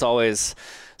 It's always,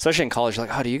 especially in college, like,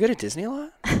 oh, do you go to Disney a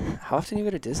lot? How often do you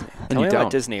go to Disney? Tell you me about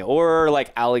don't. Disney. Or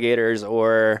like alligators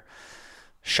or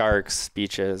sharks,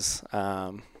 beaches,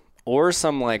 or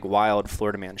some like wild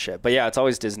Florida man shit. But yeah, it's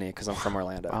always Disney because I'm from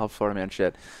Orlando. Wild Florida man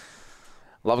shit.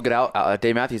 Love a good out.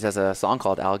 Dave Matthews has a song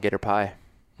called Alligator Pie.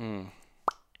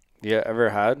 You ever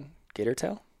had gator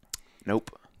tail?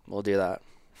 Nope. We'll do that.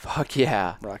 Fuck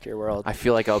yeah. Rock your world. I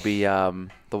feel like I'll be the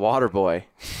water boy,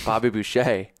 Bobby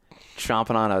Boucher,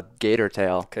 chomping on a gator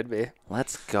tail. Could be.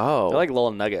 Let's go. They're like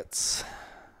little nuggets.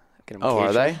 Get 'em oh, are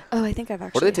occasionally. they? Oh, I think I've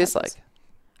actually. What do they had taste those. like?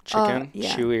 Chicken,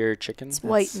 yeah. chewier chicken. It's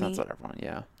white That's meat, what everyone.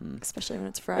 Yeah. especially when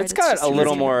it's fried. It's got just a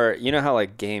little easy. more. You know how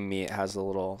like game meat has a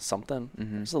little something.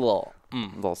 There's a little, A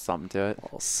little something to it.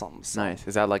 little something. Nice.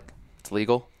 Is that like it's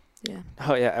legal? Yeah.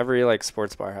 Oh yeah, every like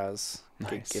sports bar has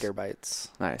Nice. gator bites.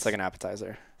 Nice. It's like an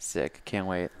appetizer. Sick. Can't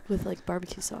wait. With like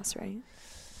barbecue sauce, right?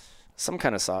 Some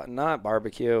kind of sauce, not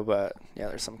barbecue, but yeah,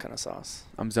 there's some kind of sauce.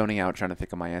 I'm zoning out trying to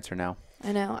think of my answer now.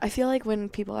 I know. I feel like when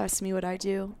people ask me what I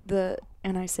do,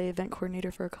 and I say event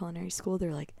coordinator for a culinary school,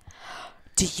 they're like,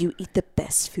 "Do you eat the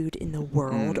best food in the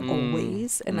world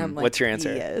always?" And I'm like, What's your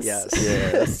answer? Yes.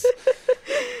 Yes.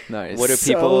 Nice. What do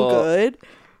So people? good.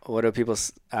 What do people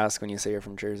ask when you say you're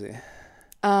from Jersey?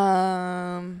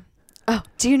 Oh,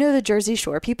 do you know the Jersey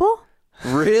Shore people?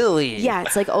 Really? Yeah,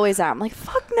 it's like always that. I'm like,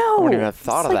 fuck no. I wouldn't even have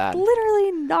thought It's of like that.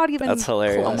 Literally not even. That's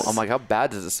hilarious. close. I'm like, how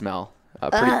bad does it smell?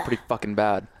 Pretty fucking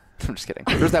bad. I'm just kidding.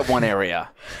 There's that one area.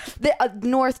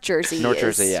 North Jersey. North is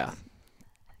Jersey, yeah.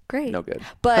 Great. No good.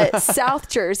 But South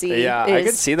Jersey Yeah, is I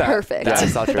could see that. perfect. Yeah,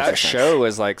 South Jersey. That show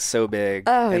was like so big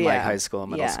Oh, in like yeah. high school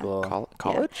and middle Yeah. school.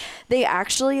 College? They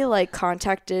actually like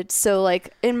contacted, so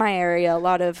like in my area, a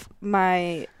lot of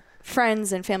my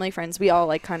friends and family friends, we all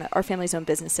like kind of our families own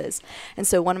businesses. And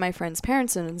so one of my friends'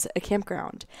 parents owns a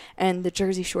campground, and the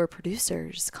Jersey Shore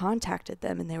producers contacted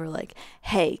them and they were like,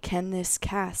 hey, can this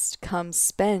cast come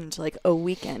spend like a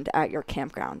weekend at your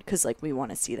campground? Because like we want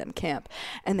to see them camp.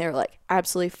 And they were like,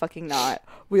 absolutely fucking not.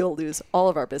 We'll lose all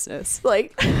of our business.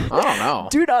 Like, I don't know.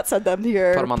 do not send them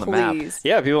here. Put 'em on the map. please.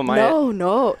 Yeah, people might.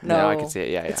 No. Yeah, I can see it.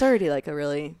 Yeah, It's yeah. already like a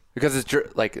really. Because it's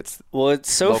Well,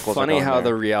 it's so Locals are funny going how there.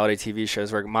 the reality TV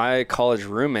shows work. My college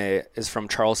roommate is from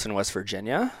Charleston, West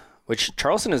Virginia, which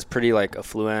Charleston is pretty like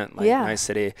affluent, like Yeah. nice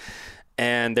city.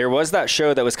 And there was that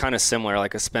show that was kind of similar,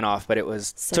 like a spinoff, but it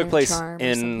was Southern took place Charm or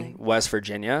in something. West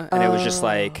Virginia, and it was just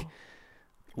like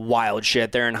wild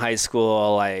shit. They're in high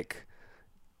school, like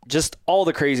just all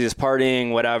the craziest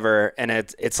partying, whatever. And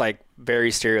it's like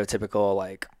very stereotypical,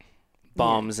 like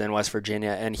bums in West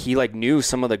Virginia. And he like knew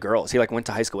some of the girls. He like went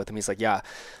to high school with them. He's like, yeah,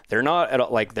 they're not at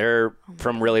all, like they're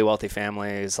from really wealthy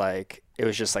families. Like it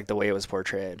was just like the way it was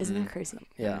portrayed. Isn't that crazy?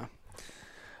 Yeah.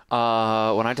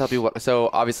 when I tell people so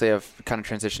obviously I've kind of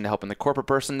transitioned to helping the corporate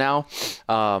person now.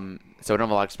 So I don't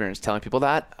have a lot of experience telling people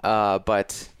that.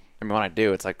 But I mean, when I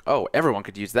do, it's like, oh, everyone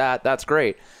could use that. That's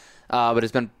great. But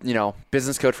it's been,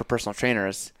 business coach for personal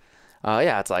trainers.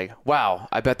 Yeah, it's like, wow,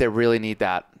 I bet they really need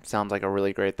that. Sounds like a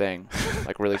really great thing.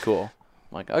 Like really cool.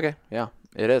 I'm like, okay, yeah,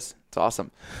 it is. It's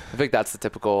awesome. I think that's the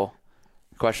typical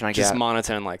question I Just get.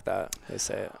 monotone like that. They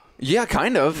say it. Yeah,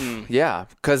 kind of. Yeah,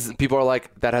 because people are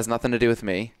like, that has nothing to do with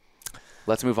me.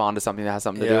 Let's move on to something that has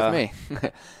something to do with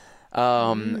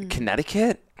me.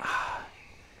 Connecticut?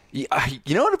 You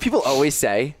know what people always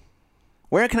say?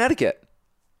 We're in Connecticut.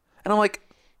 And I'm like,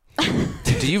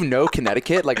 do you know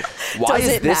Connecticut? Like, why Does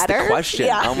is it this matter? the question?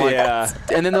 Yeah. I'm like, Yeah.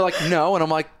 and then they're like, no. And I'm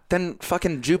like, then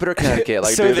fucking Jupiter, Connecticut.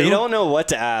 Like, So dude, they who- don't know what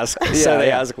to ask. So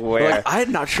they ask They're where. like,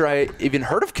 I'm not sure I even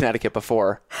heard of Connecticut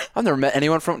before. I've never met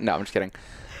anyone from. No, I'm just kidding.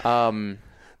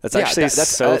 That's actually that's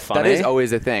so funny. That is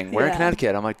always a thing. We're in Yeah.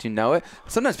 Connecticut. I'm like, do you know it?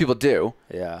 Sometimes people do.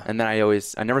 Yeah. And then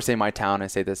I never say my town. I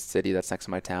say the city that's next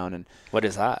to my town. And What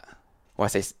is that? I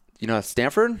say,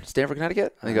 Stanford,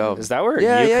 Connecticut. And they go, Is that where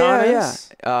yeah, UConn yeah.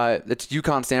 is? It's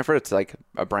UConn, Stanford. It's like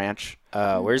a branch.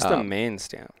 Where's the main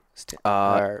stamp?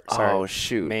 Oh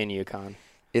shoot, Main Yukon.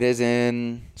 it is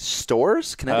in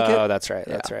Stores, Connecticut. Oh, that's right.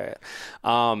 That's right.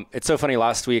 It's so funny.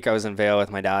 Last week I was in Vail with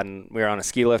my dad, and we were on a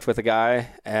ski lift with a guy,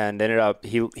 and ended up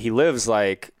he lives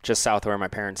like just south of where my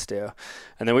parents do,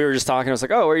 and then we were just talking. I was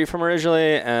like, "Oh, where are you from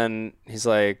originally?" And he's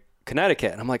like,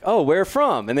 "Connecticut." And I'm like, "Oh, where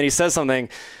from?" And then he says something.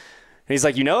 And he's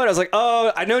like, you know it? I was like,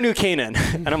 oh, I know New Canaan.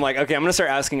 And I'm like, okay, I'm going to start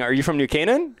asking, are you from New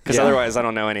Canaan? Because Yeah. otherwise I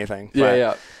don't know anything. Yeah, But-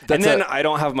 yeah. And That's then I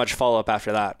don't have much follow-up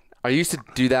after that. I used to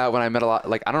do that when I met a lot.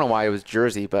 Like, I don't know why it was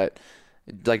Jersey, but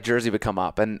like Jersey would come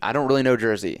up, and I don't really know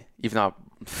Jersey, even though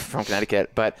I'm from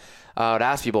Connecticut. But I would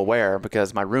ask people where,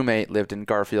 because my roommate lived in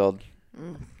Garfield.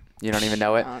 You don't even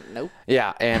know it. Nope.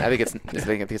 Yeah, and I think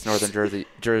it's northern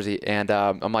Jersey, and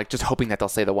I'm like just hoping that they'll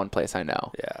say the one place I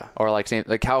know. Yeah. Or like saying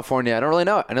like California, I don't really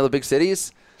know it. I know the big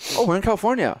cities. Oh, we're in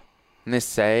California, and they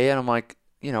say, and I'm like,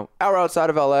 hour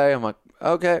outside of LA. I'm like,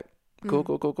 okay, cool.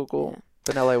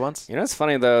 Been LA once. You know, it's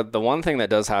funny. The one thing that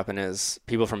does happen is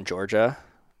people from Georgia.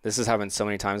 This has happened so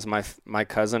many times. My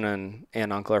cousin and aunt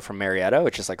and uncle are from Marietta,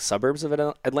 which is like suburbs of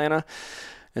Atlanta.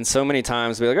 And so many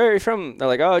times we're like, oh, are you from? They're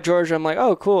like, oh, Georgia. I'm like,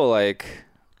 oh, cool. Like,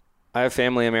 I have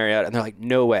family in Marietta. And they're like,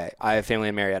 no way. I have family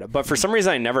in Marietta. But for some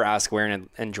reason, I never ask where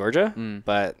in Georgia.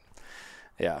 But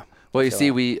yeah. Well, you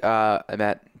see, I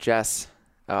met Jess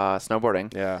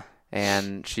snowboarding. Yeah.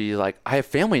 And she's like, I have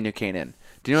family in New Canaan.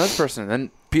 Do you know this person? And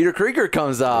then Peter Krieger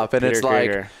comes up, and Peter it's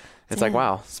Krieger. like,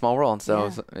 wow, small world. And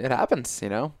so Yeah. it happens,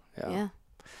 Yeah.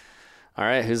 All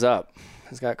right. Who's up?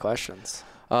 Who's got questions?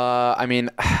 I mean,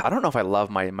 I don't know if I love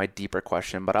my deeper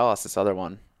question, but I'll ask this other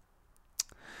one.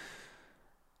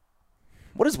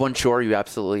 What is one chore you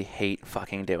absolutely hate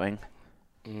fucking doing?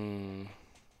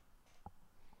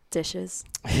 Dishes.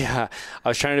 Yeah. I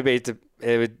was trying to debate.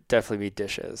 It would definitely be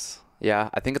dishes. Yeah,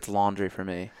 I think it's laundry for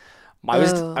me. I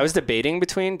was debating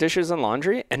between dishes and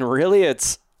laundry, and really I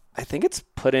think it's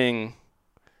putting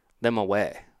them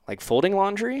away, like folding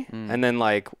laundry, and then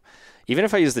like even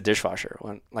if I use the dishwasher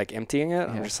when like emptying it,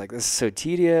 I'm just like, this is so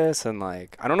tedious, and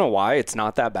like I don't know why it's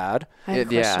not that bad I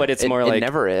have a Yeah, question. but it's it more like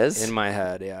never is. in my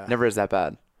head. Yeah. Never is that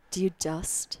bad. Do you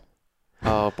dust?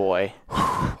 Oh boy,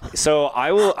 So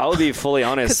I'll be fully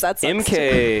honest. 'Cause that sucks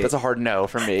MK, that's a hard no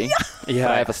for me. yeah,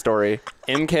 But I have a story.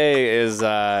 MK is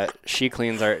she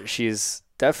cleans she's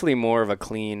definitely more of a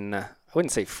clean, I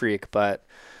wouldn't say freak, but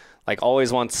like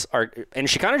always wants our, and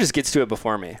she kind of just gets to it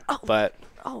before me. But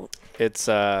Oh, it's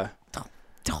oh,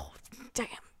 damn.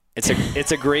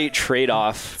 it's a great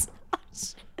trade-off.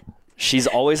 She's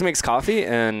always makes coffee,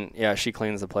 and yeah, she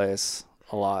cleans the place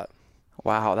a lot.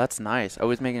 Wow, that's nice.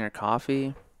 Always making her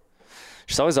coffee.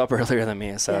 She's always up earlier than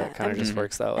me, so Yeah, it kind of just MK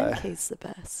works that way. MK's the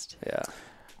best. Yeah.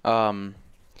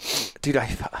 Dude,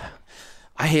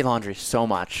 I hate laundry so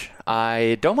much.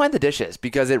 I don't mind the dishes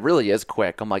because it really is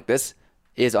quick. I'm like, this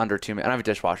is under 2 minutes. I don't have a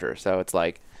dishwasher, so it's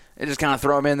like, I just kind of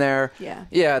throw them in there. Yeah.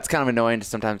 Yeah, it's kind of annoying to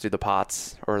sometimes do the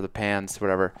pots or the pans,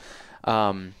 whatever.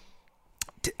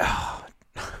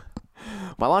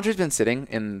 My laundry's been sitting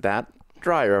in that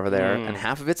dryer over there, and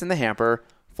half of it's in the hamper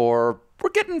we're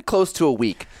getting close to a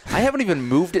week. I haven't even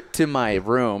moved it to my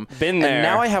room. Been there. And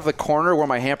now I have the corner where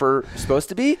my hamper is supposed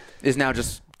to be is now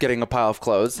just getting a pile of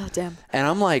clothes. Oh, damn. And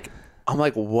I'm like,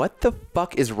 what the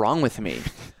fuck is wrong with me?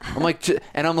 I'm like,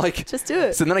 Just do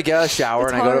it. So then I get out of the shower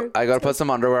It's and hard. I go to put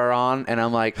some underwear on, and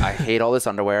I'm like, I hate all this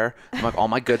underwear. I'm like, all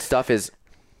my good stuff is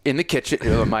in the kitchen.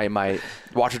 My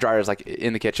washer dryer is like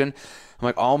in the kitchen. I'm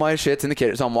like, all my shit's in the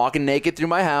kitchen. So I'm walking naked through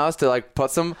my house to like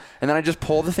put some, and then I just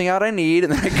pull the thing out I need,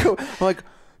 and then I go, I'm like,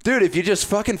 dude, if you just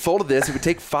fucking folded this, it would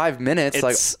take 5 minutes.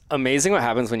 It's amazing what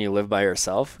happens when you live by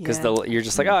yourself, because Yeah. you're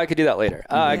just like, oh, I could do that later.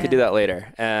 Oh, I could do that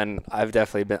later. And I've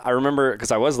definitely been, I remember, because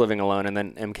I was living alone, and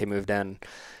then MK moved in,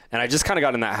 and I just kind of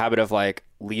got in that habit of like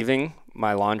leaving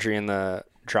my laundry in the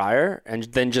dryer and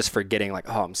then just forgetting like,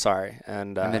 oh, I'm sorry.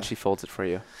 And then she folds it for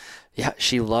you. yeah,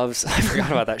 she loves, I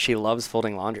forgot about that. She loves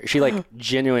folding laundry. She like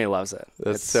genuinely loves it.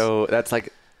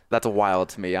 That's wild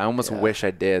to me. I almost wish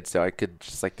I did, so I could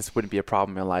just like, this wouldn't be a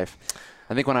problem in life.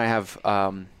 I think when I have,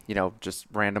 just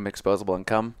random exposable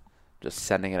income, just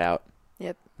sending it out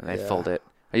Yep. and they Yeah. fold it.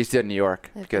 I used to do it in New York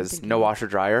I've been because thinking no that. washer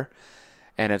dryer.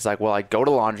 And it's like, well, I go to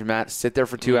the laundromat, sit there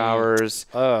for 2 hours,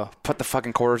 Oh, put the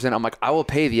fucking quarters in. I'm like, I will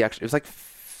pay the extra. It was like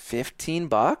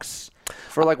 $15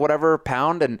 for like whatever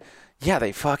pound. And yeah,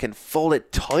 they fucking fold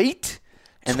it tight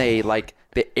and they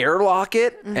airlock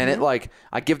it. And it like,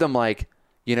 I give them like,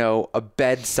 a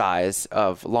bed size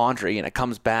of laundry, and it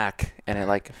comes back and it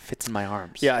like fits in my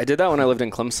arms. yeah, I did that when I lived in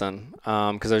Clemson,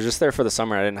 because I was just there for the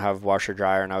summer. I didn't have washer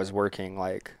dryer, and I was working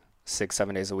like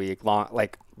 6-7 days a week.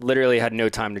 Like literally had no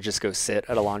time to just go sit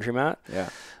at a laundromat. Yeah.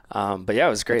 But yeah,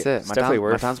 it was great. That's it. It's definitely My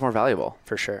worth time's more valuable.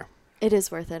 for sure. It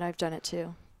is worth it. I've done it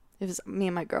too. It was me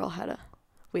and my girl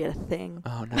we had a thing.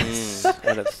 Oh, nice.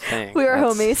 What a thing. We were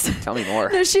That's- homies. Tell me more.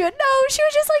 No, she would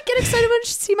just like get excited when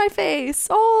she see my face.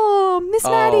 Oh, Miss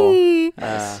Maddie.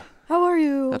 How are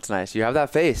you? That's nice. You have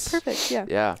that face. Perfect. Yeah.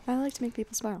 Yeah. I like to make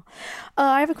people smile.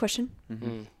 I have a question.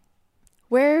 Mm.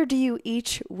 Where do you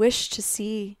each wish to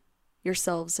see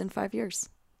yourselves in 5 years?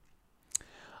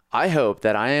 I hope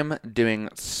that I am doing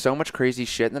so much crazy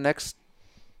shit in the next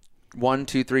 1,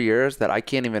 2, 3 years that I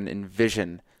can't even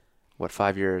envision what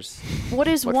 5 years. What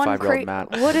is What one 5-year-old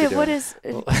Matt What would is? be What doing.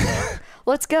 is?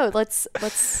 Let's go. Let's.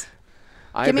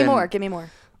 I've Give me been- more. Give me more.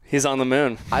 He's on the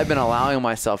moon. I've been allowing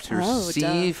myself to Oh,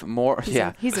 receive more. He's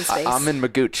in space. I'm in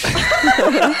Magooch.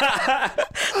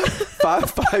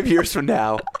 5 years from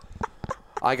now,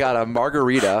 I got a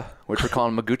margarita, which we're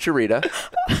calling Magoocherita,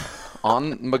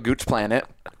 on Magooch planet,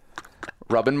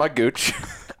 rubbing my gooch,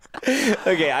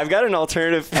 Okay, I've got an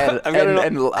alternative. and,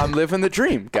 and I'm living the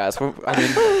dream, guys. I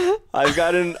mean, I've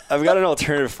got an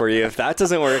alternative for you. If that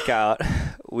doesn't work out,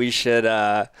 we should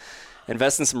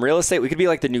invest in some real estate. We could be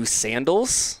like the new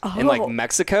Sandals in like Oh.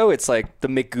 Mexico. It's like the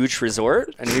McGooch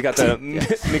Resort, and we got the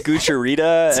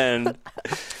McGoocherita, and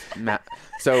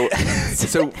so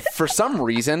for some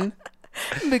reason,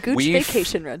 Magooch We've-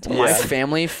 vacation rental. my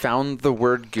family found the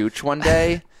word gooch one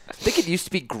day. I think it used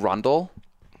to be grundle.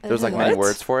 There was like many What?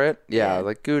 words for it. Yeah, Yeah.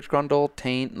 like gooch, grundle,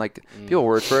 taint, like people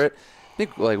words for it. I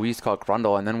think like we used to call it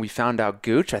grundle, and then we found out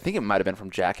gooch. I think it might have been from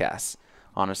Jackass,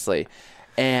 honestly.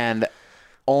 And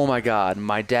oh my god,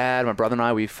 my dad, my brother, and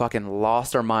I, we fucking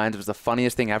lost our minds. It was the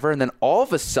funniest thing ever. And then all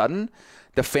of a sudden,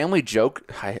 the family joke.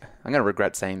 I'm gonna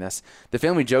regret saying this. The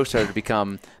family joke started to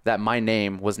become that my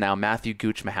name was now Matthew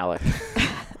Gooch Mahalik.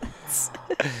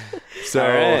 So All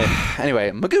right.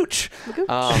 anyway, Magooch.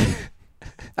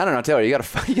 I don't know, Taylor. You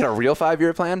got a real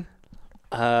 5-year plan?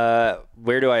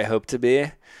 where do I hope to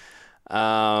be?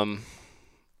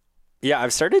 Yeah,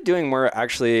 I've started doing more.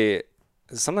 Actually,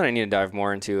 it's something I need to dive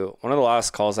more into. One of the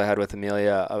last calls I had with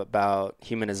Amelia about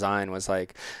human design was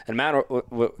like, and Matt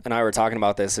and I were talking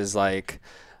about this, is like,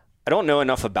 I don't know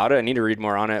enough about it. I need to read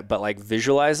more on it, but like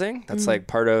visualizing, that's like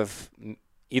part of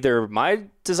either my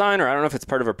design, or I don't know if it's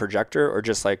part of a projector or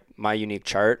just like my unique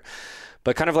chart,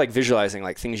 but kind of like visualizing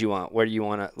like things you want, where do you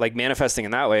want to, like manifesting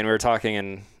in that way. And we were talking,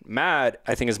 and Matt,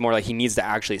 I think, is more like he needs to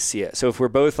actually see it. So if we're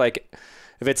both like,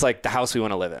 if it's like the house we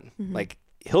want to live in, like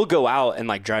he'll go out and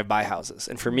like drive by houses.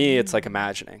 And for me, it's like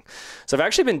imagining. So I've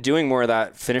actually been doing more of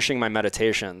that, finishing my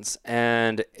meditations.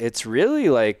 And it's really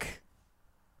like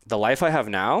the life I have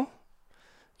now,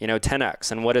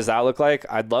 10X. And what does that look like?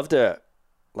 I'd love to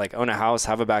like own a house,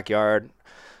 have a backyard.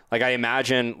 Like I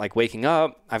imagine like waking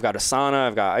up, I've got a sauna,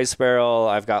 I've got ice barrel,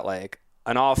 I've got like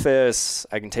an office,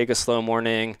 I can take a slow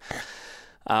morning,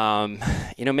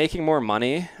 making more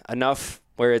money enough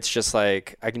where it's just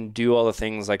like I can do all the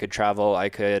things. I could travel, I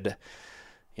could,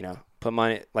 put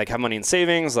money, like have money in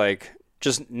savings, like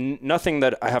just nothing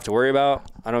that I have to worry about.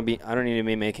 I don't need to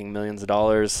be making millions of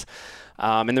dollars.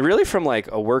 And then really from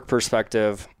like a work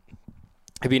perspective,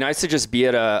 it'd be nice to just be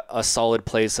at a solid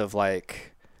place of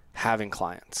like having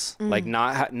clients, like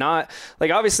not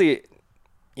like obviously,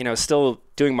 still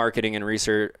doing marketing and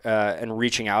research and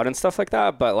reaching out and stuff like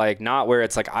that, but like not where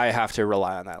it's like I have to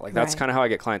rely on that. Like that's kind of how I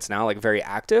get clients now, like very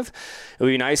active. It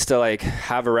would be nice to like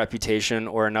have a reputation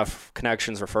or enough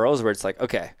connections, referrals where it's like,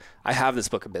 okay, I have this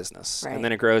book of business, and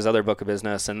then it grows other book of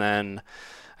business. And then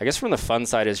I guess from the fun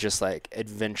side is just like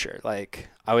adventure. Like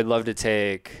I would love to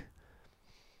take,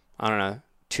 I don't know,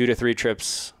 2 to 3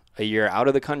 trips a year out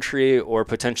of the country, or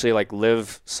potentially like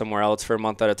live somewhere else for a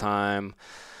month at a time.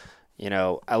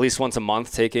 At least once a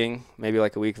month, taking maybe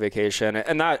like a week vacation.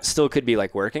 And that still could be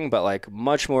like working, but like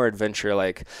much more adventure.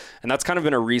 Like, and that's kind of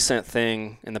been a recent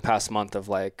thing in the past month of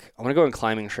like, I want to go on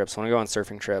climbing trips. I want to go on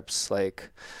surfing trips.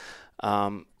 Like,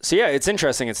 so yeah, it's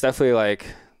interesting. It's definitely like,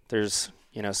 there's,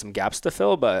 some gaps to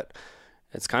fill, but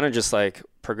it's kind of just like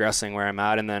progressing where I'm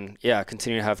at. And then,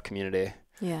 continue to have community.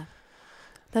 Yeah.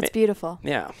 That's beautiful.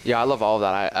 Yeah. Yeah, I love all of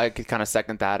that. I could kind of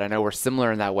second that. I know we're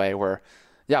similar in that way where,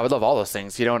 I would love all those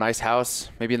things. A nice house,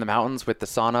 maybe in the mountains with the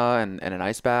sauna and an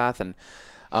ice bath. And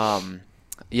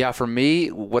for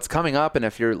me, what's coming up, and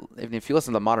if you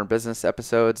listen to the Modern Business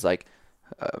episodes, like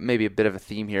maybe a bit of a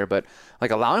theme here, but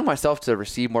like allowing myself to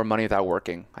receive more money without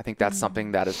working. I think that's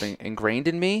something that has been ingrained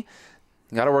in me.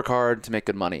 You got to work hard to make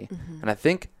good money. And I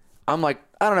think I'm like,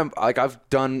 I don't know, like I've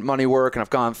done money work and I've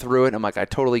gone through it. And I'm like, I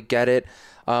totally get it.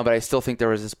 But I still think there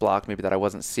was this block maybe that I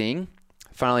wasn't seeing.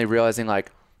 Finally realizing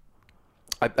like,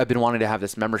 I've been wanting to have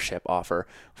this membership offer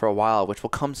for a while, which will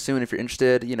come soon if you're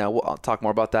interested. I'll talk more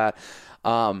about that.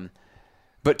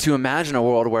 But to imagine a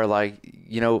world where like,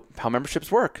 how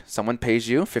memberships work. Someone pays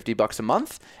you $50 a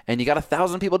month and you got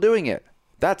 1,000 people doing it.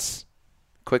 That's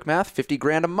quick math, 50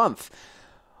 grand a month.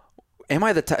 Am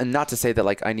I not to say that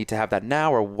like I need to have that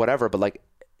now or whatever, but like,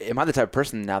 am I the type of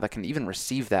person now that can even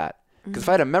receive that? Because if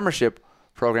I had a membership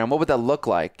program, what would that look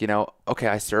like? Okay,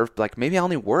 I served, like maybe I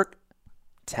only work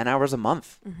 10 hours a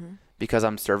month because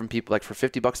I'm serving people like for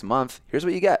 $50 a month. Here's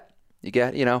what you get. You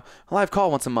get, a live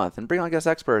call once a month and bring on guest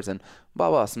experts and blah,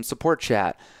 blah, some support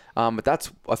chat. But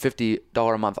that's a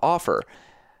 $50 a month offer,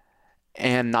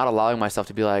 and not allowing myself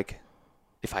to be like,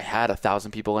 if I had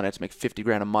 1,000 people in it to make 50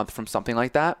 grand a month from something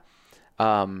like that.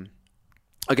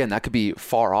 Again, that could be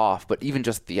far off, but even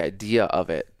just the idea of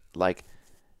it, like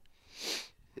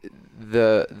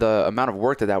the amount of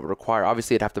work that would require,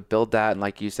 obviously I'd have to build that. And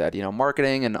like you said,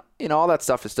 marketing and, all that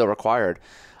stuff is still required.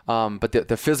 But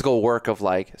the physical work of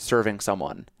like serving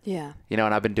someone, and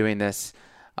I've been doing this,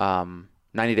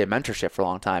 90-day mentorship for a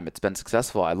long time. It's been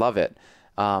successful. I love it.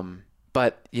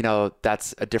 But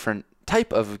that's a different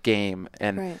type of game,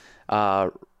 and,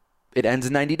 it ends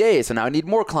in 90 days. So now I need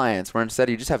more clients, where instead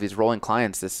you just have these rolling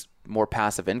clients, this more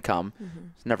passive income.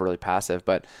 It's never really passive,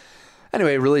 but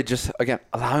anyway, really just, again,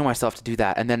 allowing myself to do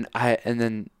that. And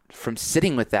then from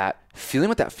sitting with that, feeling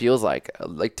what that feels like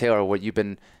Taylor, what you've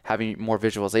been having more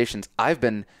visualizations, I've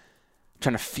been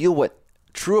trying to feel what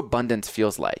true abundance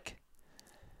feels like,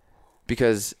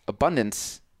 because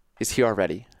abundance is here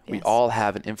already. Yes. We all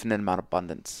have an infinite amount of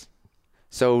abundance.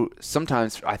 So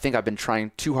sometimes I think I've been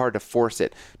trying too hard to force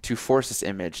this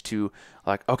image to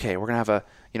like, okay, we're going to have a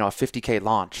 50K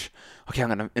launch. Okay, I'm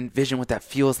going to envision what that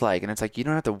feels like. And it's like, you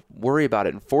don't have to worry about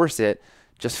it and force it.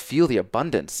 Just feel the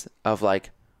abundance of like,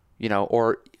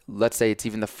 or let's say it's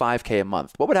even the 5K a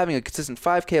month. What would having a consistent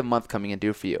 5K a month coming in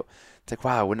do for you? It's like,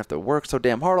 wow, I wouldn't have to work so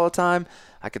damn hard all the time.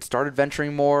 I could start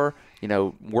adventuring more,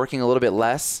 working a little bit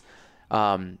less.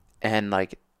 And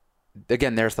like,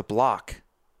 again, there's the block.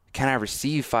 Can I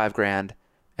receive 5 grand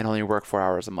and only work 4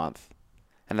 hours a month?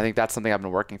 And I think that's something I've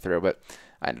been working through. But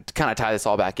to kind of tie this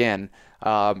all back in,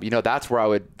 that's where I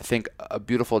would think a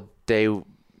beautiful day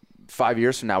 5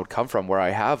 years from now would come from, where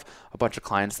I have a bunch of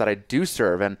clients that I do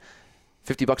serve, and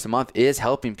 $50 a month is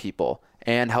helping people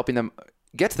and helping them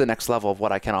get to the next level of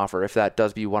what I can offer. If that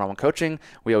does be one-on-one coaching,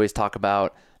 we always talk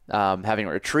about having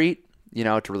a retreat,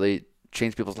 to really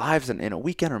change people's lives in a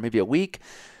weekend or maybe a week.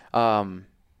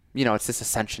 It's this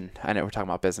ascension. I know we're talking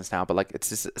about business now, but like it's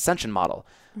this ascension model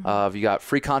of you got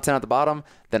free content at the bottom,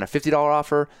 then a $50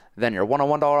 offer, then your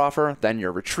 $101 offer, then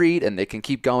your retreat, and it can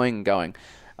keep going and going.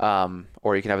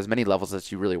 Or you can have as many levels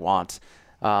as you really want.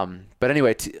 But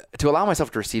anyway, to allow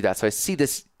myself to receive that. So I see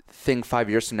this thing 5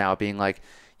 years from now being like,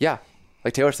 yeah,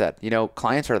 like Taylor said,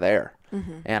 clients are there,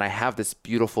 and I have this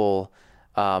beautiful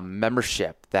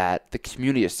membership that the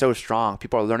community is so strong.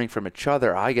 People are learning from each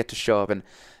other. I get to show up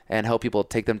and help people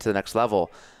take them to the next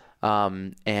level.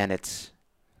 And it's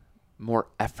more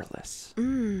effortless.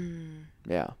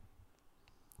 Yeah.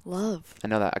 Love. I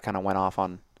know that I kind of went off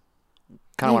on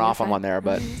one there,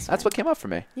 but that's what came up for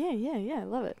me. Yeah. I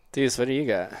love it. Deuce, what do you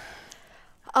got?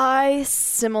 I,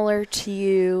 similar to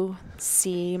you,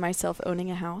 see myself owning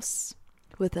a house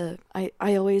with I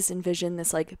always envision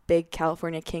this like big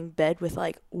California king bed with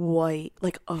like white,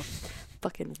 like a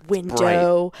fucking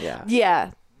window. Bright.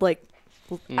 Yeah. Like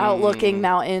outlooking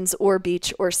mountains or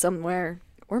beach or somewhere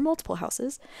or multiple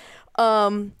houses.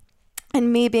 And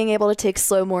me being able to take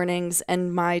slow mornings,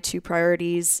 and my 2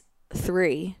 priorities,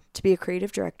 3, to be a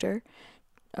creative director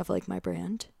of like my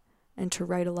brand and to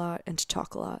write a lot and to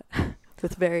talk a lot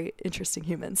with very interesting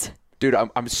humans. Dude,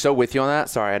 I'm so with you on that.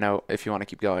 Sorry, I know if you want to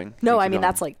keep going. No, I mean,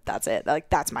 that's it. Like,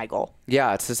 that's my goal.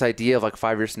 Yeah, it's this idea of like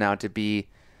 5 years from now to be,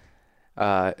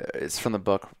 it's from the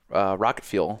book Rocket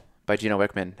Fuel by Gino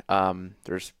Wickman.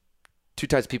 There's 2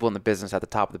 types of people in the business at the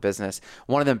top of the business.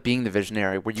 One of them being the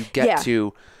visionary, where you get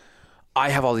to, I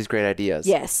have all these great ideas.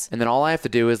 Yes. And then all I have to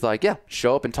do is like,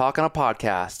 show up and talk on a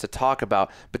podcast to talk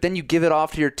about, but then you give it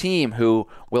off to your team who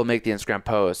will make the Instagram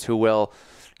post, who will,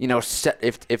 set,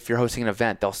 if you're hosting an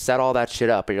event, they'll set all that shit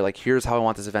up, but you're like, here's how I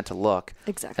want this event to look.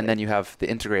 Exactly. And then you have the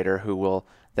integrator who will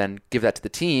then give that to the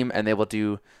team, and they will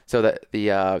do, so that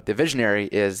the visionary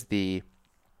is the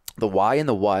why and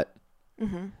the what.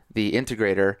 The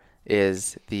integrator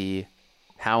is the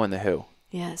how and the who.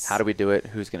 Yes. How do we do it?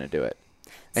 Who's going to do it?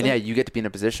 And you get to be in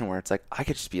a position where it's like, I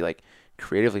could just be like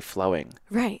creatively flowing.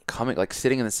 Right. Coming, like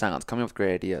sitting in the silence, coming up with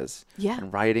great ideas. Yeah.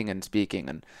 And writing and speaking.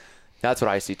 And that's what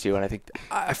I see too. And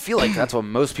I feel like that's what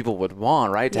most people would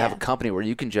want, right? To have a company where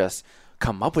you can just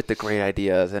come up with the great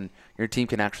ideas and your team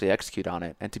can actually execute on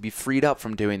it, and to be freed up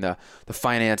from doing the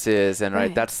finances. And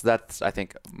right. That's, I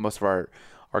think, most of our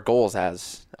goals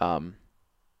as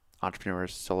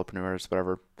entrepreneurs, solopreneurs,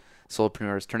 whatever,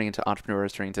 solopreneurs turning into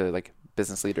entrepreneurs, turning into like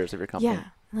business leaders of your company. Yeah.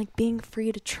 Like being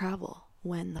free to travel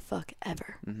when the fuck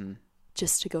ever,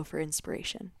 just to go for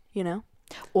inspiration,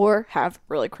 or have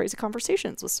really crazy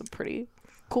conversations with some pretty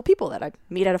cool people that I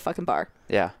meet at a fucking bar.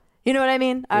 Yeah. You know what I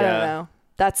mean? I don't know.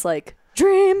 That's like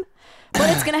dream, but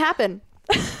it's going to happen.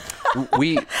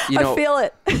 I feel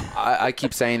it. I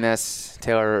keep saying this,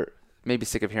 Taylor may be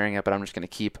sick of hearing it, but I'm just going to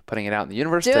keep putting it out in the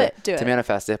universe to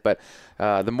manifest it. But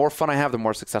the more fun I have, the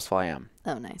more successful I am.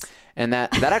 Oh, nice. And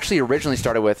that actually originally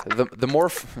started with the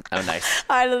more. Oh, nice.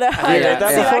 I don't know.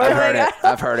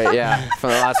 I've heard it. Yeah, from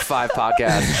the last 5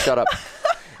 podcasts. Shut up.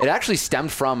 It actually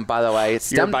stemmed from, by the way,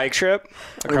 your bike trip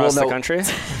across the country.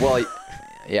 Well,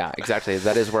 yeah, exactly.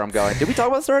 That is where I'm going. Did we talk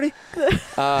about this already?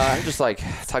 I'm just like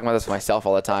talking about this with myself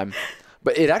all the time.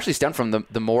 But it actually stemmed from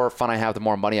the more fun I have, the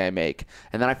more money I make.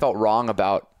 And then I felt wrong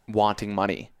about wanting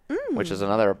money, which is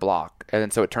another block. And then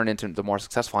so it turned into the more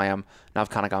successful I am. Now I've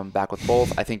kind of gone back with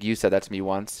both. I think you said that to me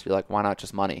once. You're like, why not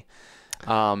just money?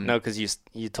 No, because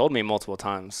you told me multiple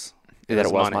times that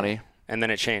it was money. And then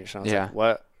it changed. And I was like,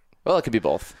 what? Well, it could be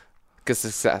both. Because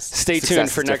success. Stay tuned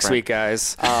for next week,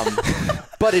 guys.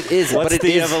 But it is. What's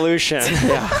the evolution?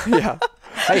 Yeah.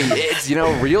 Hey, it's,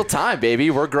 real time,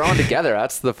 baby. We're growing together.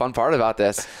 That's the fun part about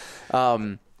this.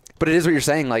 But it is what you're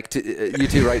saying, like, you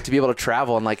two, right? To be able to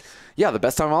travel and, like, the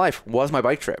best time of my life was my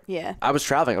bike trip. Yeah. I was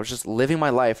traveling. I was just living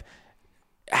my life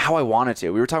how I wanted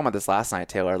to. We were talking about this last night,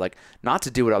 Taylor, like, not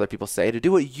to do what other people say, to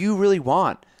do what you really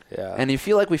want. Yeah. And you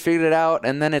feel like we figured it out,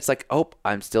 and then it's like, oh,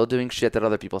 I'm still doing shit that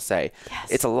other people say. Yes.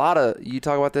 It's a lot of, you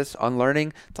talk about this,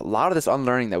 unlearning. It's a lot of this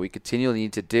unlearning that we continually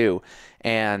need to do.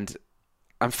 And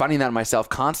I'm finding that in myself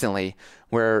constantly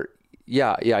where,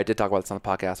 I did talk about this on the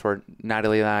podcast where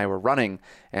Natalie and I were running,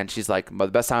 and she's like, I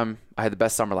had the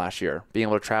best summer last year, being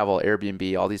able to travel,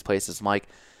 Airbnb, all these places. I'm like,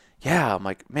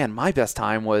 man, my best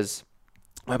time was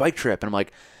my bike trip. And I'm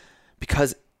like,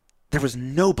 because there was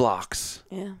no blocks.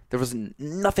 Yeah. There was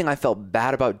nothing I felt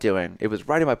bad about doing. It was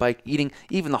riding my bike, eating,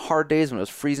 even the hard days when it was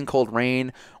freezing cold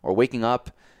rain or waking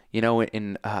up, you know,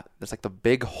 in there's like the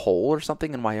Big Hole or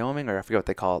something in Wyoming, or I forget what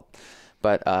they call it.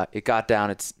 But it got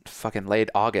down, it's fucking late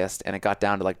August, and it got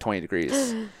down to like 20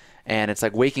 degrees. And it's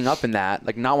like waking up in that,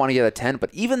 like not wanting to get a tent,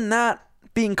 but even that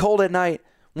being cold at night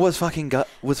was fucking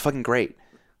great.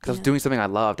 Because I was doing something I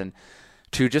loved. And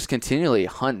to just continually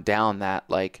hunt down that,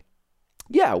 like,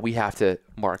 yeah, we have to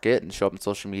market and show up on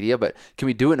social media, but can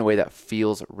we do it in a way that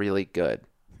feels really good?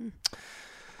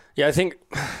 Yeah, I think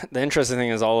the interesting thing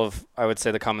is I would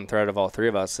say the common thread of all three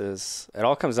of us is it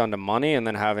all comes down to money and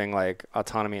then having like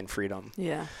autonomy and freedom.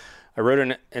 Yeah.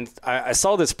 I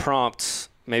saw this prompt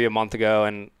maybe a month ago,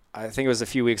 and I think it was a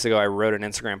few weeks ago I wrote an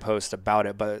Instagram post about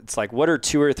it, but it's like, what are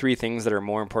 2 or 3 things that are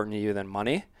more important to you than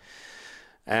money?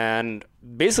 And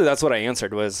basically that's what I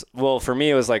answered was, well, for me,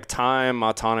 it was like time,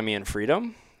 autonomy, and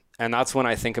freedom. And that's when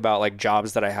I think about like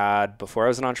jobs that I had before I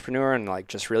was an entrepreneur and like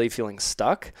just really feeling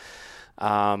stuck.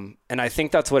 And I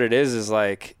think that's what it is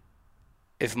like,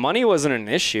 if money wasn't an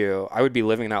issue, I would be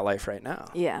living that life right now.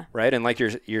 Yeah. Right. And like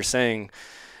you're saying,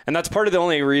 and that's part of the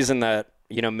only reason that,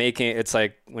 you know, it's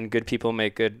like when good people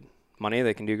make good money,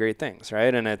 they can do great things.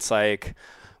 Right. And it's like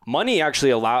money actually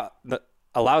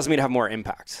allows me to have more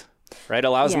impact, right?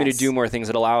 Allows me to do more things.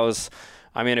 It allows,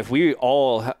 I mean, if we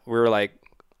all were like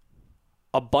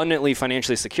abundantly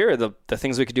financially secure, the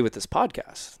things we could do with this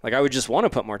podcast, like I would just want to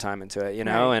put more time into it, you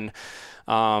know? Right. And,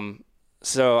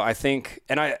 so I think,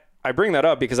 and I bring that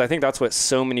up because I think that's what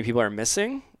so many people are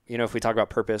missing. You know, if we talk about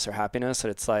purpose or happiness,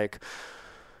 and it's like,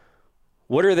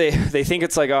 what are they think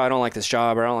it's like, oh, I don't like this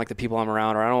job, or I don't like the people I'm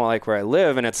around, or I don't like where I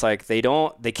live. And it's like, they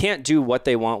can't do what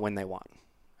they want when they want.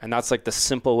 And that's like the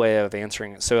simple way of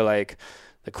answering it. So like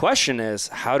the question is,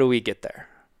 how do we get there?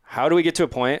 How do we get to a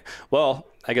point? Well,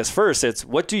 I guess first it's,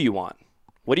 what do you want?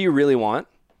 What do you really want?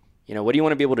 You know, what do you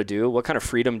want to be able to do? What kind of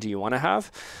freedom do you want to have?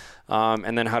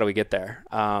 And then how do we get there?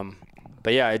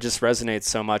 But yeah, it just resonates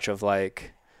so much of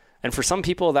like, and for some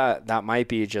people that might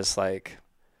be just like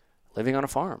living on a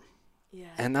farm. Yeah.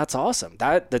 And that's awesome.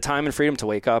 That the time and freedom to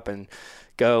wake up and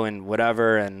go and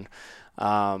whatever. And,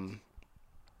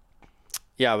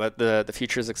 yeah, but the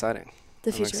future is exciting.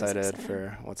 I'm excited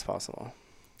for what's possible.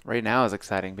 Right now is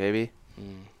exciting, baby.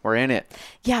 We're in it.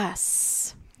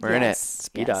 Yes. We're in it.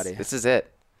 Speedoddy. This is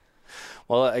it.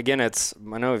 Well, again, I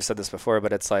know we've said this before,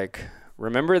 but it's like,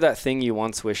 remember that thing you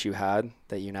once wish you had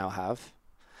that you now have?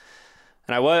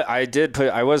 And I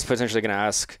was potentially going to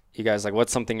ask you guys, like,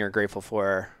 what's something you're grateful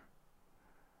for,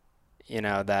 you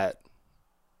know, that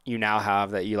you now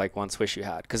have that you like once wish you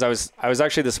had? Because I was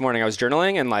actually this morning, I was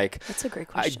journaling, and like, that's a great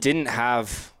question. I didn't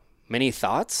have many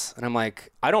thoughts, and I'm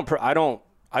like, I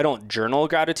don't journal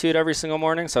gratitude every single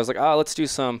morning. So I was like, oh, let's do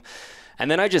some. And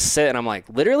then I just sit and I'm like,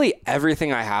 literally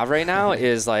everything I have right now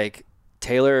is like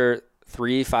Taylor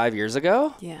 3-5 years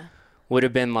ago. Yeah. Would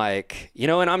have been like, you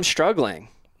know, and I'm struggling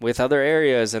with other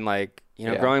areas and like, you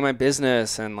know, growing my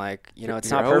business and like, you know,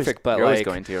 it's not perfect, but you're like, always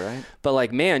going to, right? But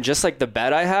like, man, just like the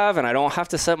bed I have, and I don't have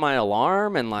to set my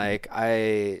alarm, and like,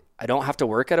 I don't have to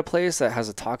work at a place that has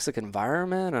a toxic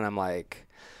environment. And I'm like,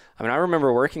 I mean, I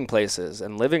remember working places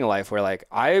and living a life where like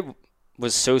I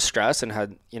was so stressed and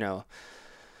had, you know,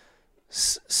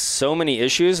 so many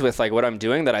issues with like what I'm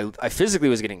doing that I physically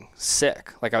was getting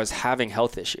sick. Like I was having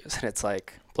health issues, and it's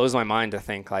like blows my mind to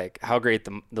think like how great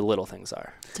the little things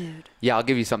are. Dude. Yeah, I'll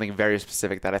give you something very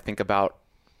specific that I think about.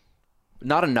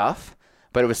 Not enough,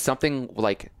 but it was something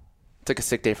like took a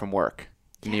sick day from work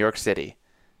in New York City,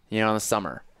 you know, in the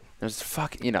summer. There's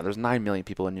there's 9 million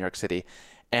people in New York City.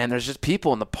 And there's just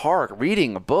people in the park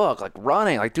reading a book, like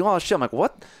running, like doing all this shit. I'm like,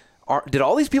 what? Did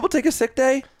all these people take a sick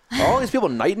day? Are all these people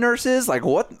night nurses? Like,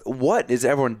 what is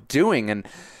everyone doing? And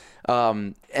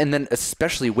then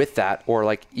especially with that, or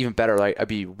like even better, like I'd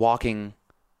be walking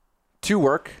to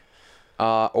work,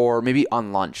 or maybe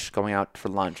on lunch, going out for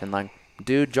lunch, and like,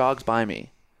 dude jogs by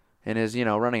me in his,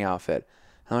 running outfit.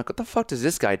 And I'm like, what the fuck does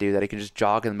this guy do that he can just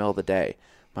jog in the middle of the day?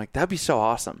 I'm like, that'd be so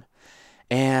awesome.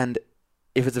 And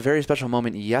if it's a very special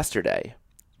moment yesterday,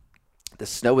 the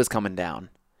snow is coming down,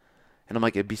 and I'm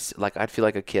like, it'd be like, I'd feel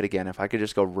like a kid again if I could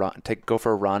just go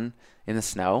for a run in the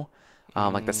snow.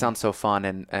 Like that sounds so fun,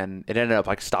 and it ended up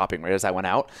like stopping right as I went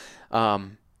out.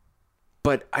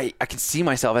 But I can see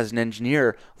myself as an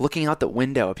engineer looking out the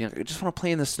window, being like, I just want to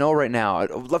play in the snow right now.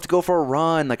 I'd love to go for a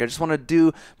run. Like I just want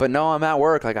to but no, I'm at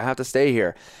work. Like I have to stay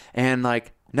here. And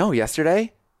like, no,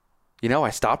 yesterday, I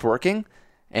stopped working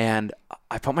and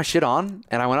I put my shit on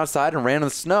and I went outside and ran in the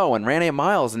snow and ran 8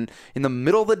 miles, and in the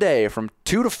middle of the day from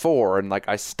 2 to 4, and like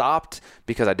I stopped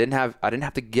because I didn't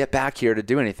have to get back here to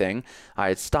do anything. I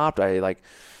had stopped. I like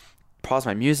paused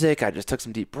my music. I just took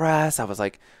some deep breaths. I was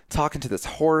like talking to this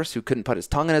horse who couldn't put his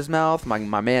tongue in his mouth. My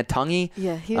man Tonguey.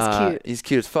 Yeah, he's cute. He's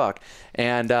cute as fuck.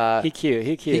 And He cute.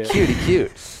 He cute.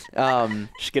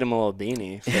 Should get him a little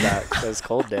beanie for those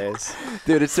cold days.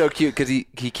 Dude, it's so cute because he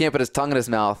can't put his tongue in his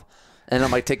mouth. And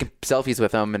I'm like taking selfies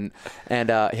with him, and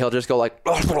he'll just go like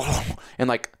and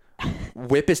like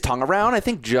whip his tongue around, I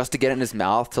think, just to get it in his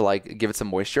mouth to like give it some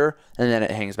moisture, and then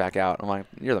it hangs back out. I'm like,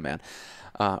 you're the man.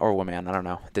 Or woman, I don't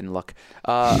know. It didn't look.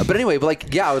 But anyway,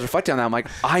 I was reflecting on that. I'm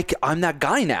like, I'm that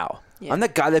guy now. Yeah. I'm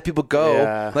that guy that people go.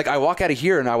 Yeah. Like I walk out of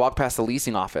here and I walk past the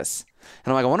leasing office,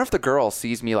 and I'm like, I wonder if the girl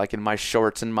sees me like in my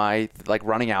shorts and my like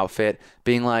running outfit,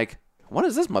 being like, what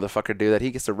does this motherfucker do that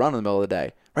he gets to run in the middle of the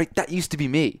day? Right? That used to be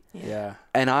me. Yeah.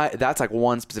 And that's like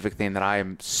one specific thing that I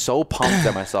am so pumped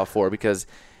at myself for, because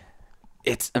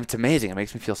it's amazing. It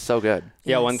makes me feel so good.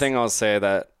 Yeah. Yes. One thing I'll say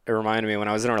that it reminded me, when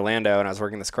I was in Orlando and I was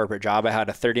working this corporate job, I had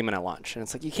a 30-minute lunch, and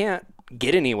it's like, you can't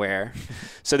get anywhere.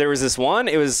 So there was this one,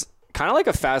 it was kind of like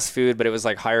a fast food, but it was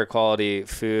like higher quality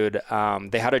food.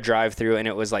 They had a drive-through, and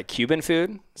it was like Cuban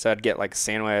food. So I'd get like a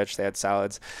sandwich. They had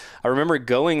salads. I remember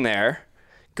going through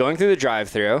the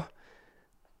drive-through,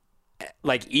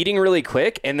 like eating really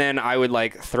quick, and then I would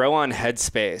like throw on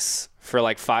Headspace for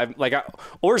like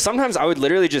or sometimes I would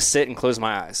literally just sit and close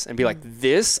my eyes and be like,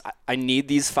 I need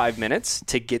these 5 minutes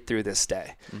to get through this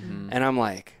day. Mm-hmm. And I'm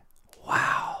like,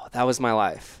 wow, that was my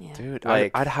life. Yeah. Dude,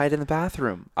 like, I'd hide in the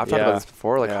bathroom. I've talked about this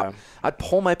before. Like I'd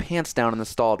pull my pants down in the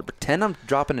stall to pretend I'm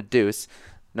dropping a deuce.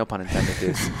 No pun intended,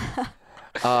 deuce.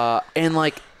 And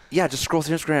like, just scroll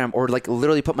through Instagram, or like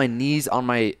literally put my knees on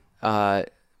my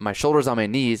shoulders on my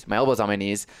knees, my elbows on my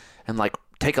knees, and like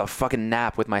take a fucking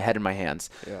nap with my head in my hands.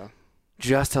 Yeah.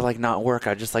 Just to like not work.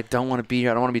 I just like don't want to be here.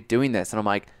 I don't want to be doing this. And I'm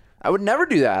like, I would never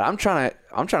do that. I'm trying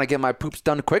to get my poops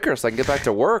done quicker so I can get back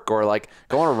to work, or like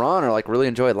go on a run, or like really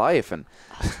enjoy life. And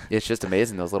it's just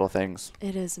amazing, those little things.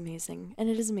 It is amazing. And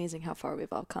it is amazing how far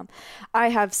we've all come. I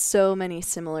have so many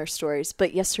similar stories,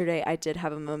 but yesterday I did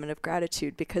have a moment of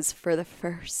gratitude, because for the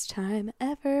first time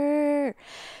ever,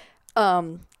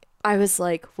 I was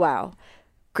like, wow,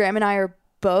 Graham and I are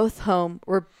both home.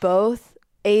 We're both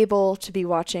able to be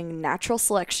watching Natural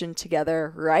Selection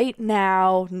together right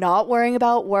now, not worrying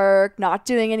about work, not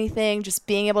doing anything, just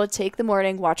being able to take the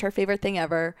morning, watch our favorite thing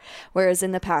ever. Whereas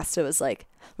in the past, it was like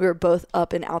we were both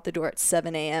up and out the door at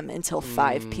 7 a.m. until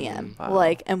 5 p.m. Wow.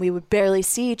 Like, and we would barely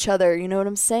see each other. You know what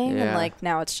I'm saying? Yeah. And like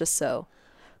now it's just so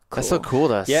cool. That's so cool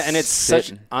to and it's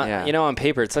such, on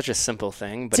paper, it's such a simple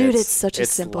thing, but dude, it's such a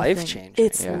simple life-changing. thing.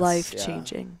 It's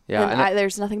life-changing. Yeah. And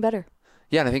there's nothing better.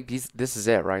 Yeah, and I think this is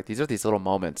it, right? These are these little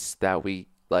moments that we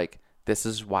like. This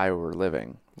is why we're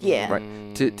living. Yeah.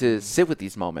 Right. To sit with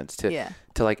these moments, to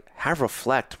like have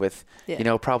reflect with,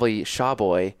 probably Shaw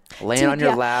Boy laying on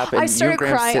your lap, and I started you and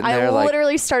Graham crying. sitting there. I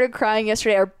literally started crying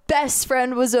yesterday. Our best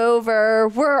friend was over.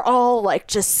 We're all like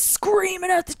just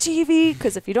screaming at the TV,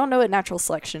 because if you don't know what Natural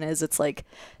Selection is, it's like,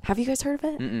 have you guys heard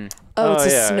of it? Mm-mm. Oh, it's a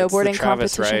snowboarding it's the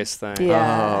Travis competition. Rice thing.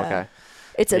 Yeah. Oh, okay.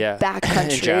 It's a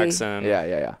backcountry. Jackson.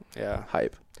 Yeah.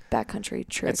 Hype. Backcountry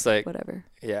trip. It's like whatever.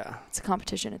 Yeah. It's a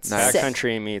competition. It's Nice. sick.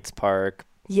 Backcountry meets park.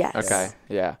 Yes. Okay.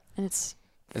 Yeah. And it's.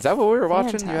 Is that what we were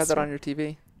watching? Fantastic. You had that on your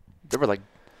TV? They were like.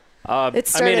 It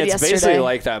started it's yesterday. basically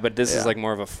like that, but this is like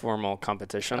more of a formal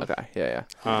competition. Okay.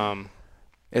 Yeah.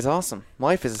 It's awesome.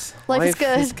 Life is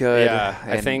good. Is good. Yeah.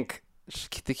 I think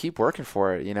just to keep working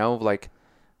for it. Like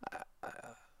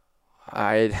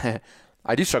I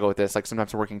do struggle with this. Like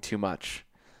sometimes I'm working too much.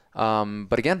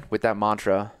 But again, with that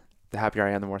mantra, the happier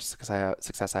I am, the more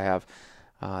success I have.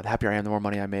 The happier I am, the more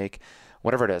money I make.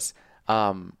 Whatever it is.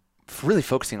 Really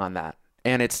focusing on that.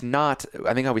 And it's not.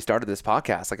 I think how we started this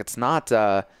podcast. Like it's not.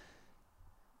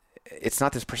 It's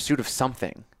not this pursuit of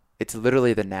something. It's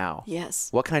literally the now. Yes.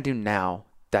 What can I do now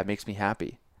that makes me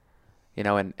happy?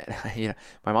 And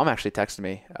my mom actually texted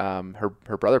me.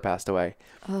 Her brother passed away.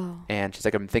 Oh. And she's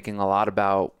like, I'm thinking a lot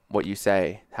about what you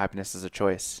say. Happiness is a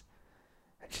choice.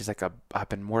 And she's like, I've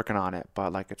been working on it,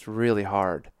 but like it's really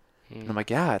hard. And I'm like,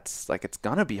 yeah, it's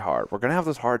gonna be hard. We're gonna have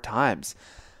those hard times.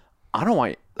 I don't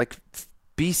want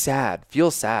be sad,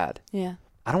 feel sad. Yeah.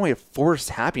 I don't want you to force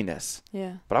happiness.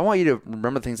 Yeah. But I want you to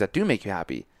remember the things that do make you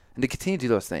happy, and to continue to do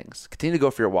those things. Continue to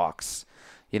go for your walks.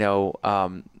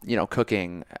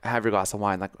 Cooking, have your glass of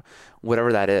wine, like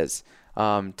whatever that is.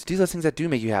 To do those things that do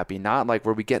make you happy, not like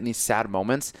where we get in these sad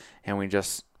moments and we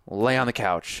just lay on the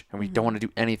couch and we don't want to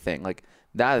do anything. Like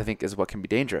that, I think, is what can be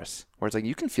dangerous. Where it's like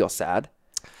you can feel sad,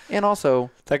 and also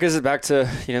that goes back to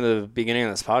the beginning of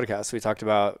this podcast. We talked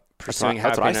about pursuing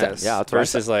happiness that's what I said. Yeah, that's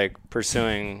versus like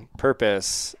pursuing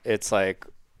purpose. It's like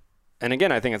and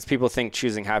again, I think it's people think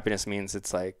choosing happiness means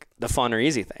it's like the fun or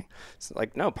easy thing. It's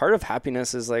like, no, part of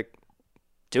happiness is like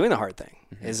doing the hard thing.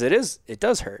 It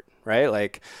does hurt, right?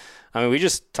 Like, I mean, we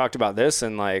just talked about this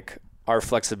and like our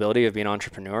flexibility of being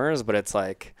entrepreneurs, but it's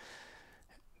like,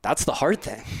 that's the hard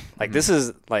thing. Like, this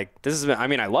has been, I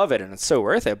mean, I love it and it's so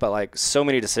worth it, but like so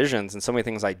many decisions and so many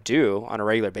things I do on a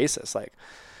regular basis, like,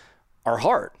 are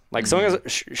hard. Like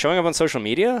showing up on social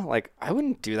media, like I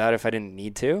wouldn't do that if I didn't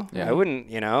need to. Yeah. I wouldn't,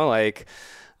 like,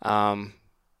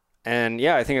 and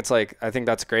yeah, I think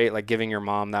that's great. Like giving your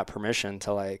mom that permission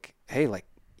to like, hey, like,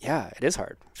 yeah, it is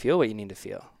hard. Feel what you need to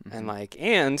feel. And like,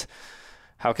 and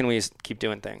how can we keep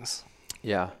doing things?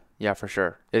 Yeah. Yeah, for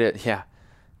sure. Yeah,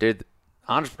 dude,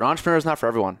 entrepreneur is not for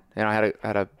everyone. And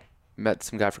I met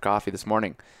some guy for coffee this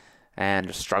morning and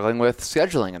just struggling with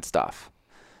scheduling and stuff.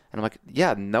 And I'm like,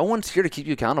 yeah, no one's here to keep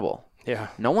you accountable. Yeah.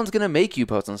 No one's going to make you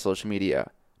post on social media.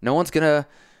 No one's going to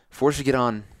force you to get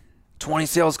on 20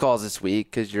 sales calls this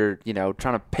week because you're, trying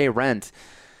to pay rent.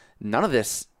 None of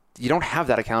this, you don't have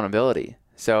that accountability.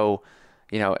 So,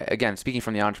 again, speaking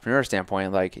from the entrepreneur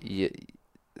standpoint, like,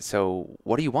 so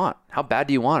what do you want? How bad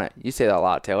do you want it? You say that a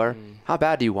lot, Taylor. How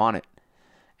bad do you want it?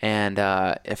 And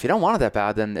if you don't want it that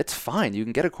bad, then it's fine. You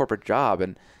can get a corporate job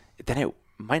and then it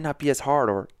might not be as hard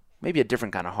or maybe a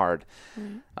different kind of hard.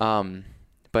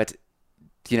 But,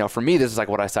 for me, this is like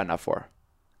what I signed up for.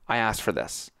 I asked for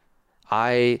this.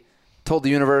 I told the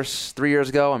universe 3 years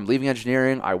ago, I'm leaving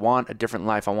engineering. I want a different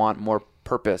life. I want more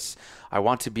purpose. I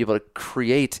want to be able to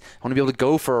create. I want to be able to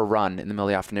go for a run in the middle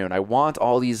of the afternoon. I want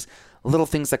all these little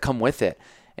things that come with it.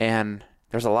 And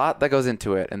there's a lot that goes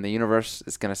into it. And the universe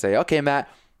is going to say, okay, Matt,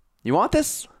 you want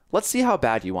this? Let's see how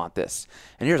bad you want this.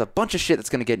 And here's a bunch of shit that's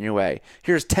going to get in your way.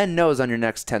 Here's 10 no's on your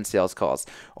next 10 sales calls.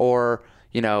 Or,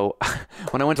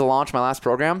 when I went to launch my last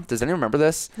program, does anyone remember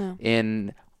this? No.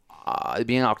 In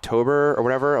being October or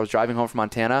whatever, I was driving home from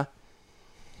Montana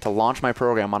to launch my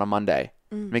program on a Monday,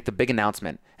 make the big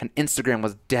announcement. And Instagram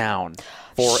was down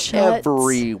for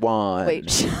everyone.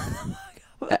 Wait,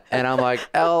 and I'm like,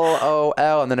 LOL.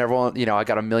 And then everyone, I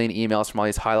got a million emails from all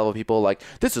these high level people like,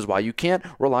 this is why you can't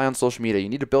rely on social media. You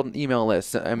need to build an email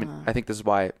list. I mean, I think this is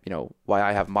why, why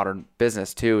I have Modern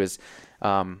Business too, is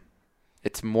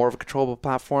it's more of a controllable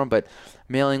platform, but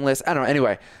mailing lists, I don't know.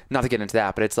 Anyway, not to get into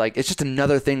that, but it's like, it's just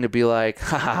another thing to be like,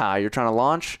 you're trying to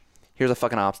launch. Here's a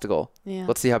fucking obstacle. Yeah.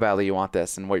 Let's see how badly you want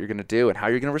this and what you're going to do and how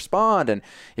you're going to respond. And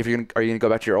if are you going to go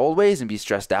back to your old ways and be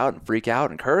stressed out and freak out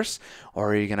and curse,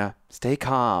 or are you going to stay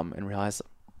calm and realize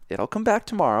it'll come back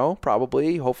tomorrow,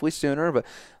 probably, hopefully sooner. But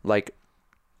like,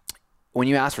 when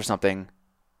you ask for something,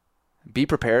 be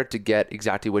prepared to get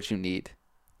exactly what you need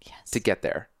to get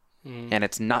there. And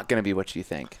it's not going to be what you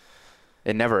think.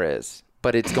 It never is.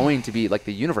 But it's going to be like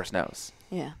the universe knows.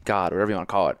 Yeah. God, whatever you want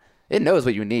to call it. It knows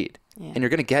what you need. Yeah. And you're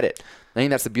going to get it. I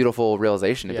think that's the beautiful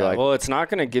realization to be like, well, it's not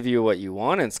going to give you what you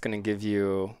want. It's going to give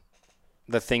you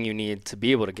the thing you need to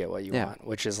be able to get what you want,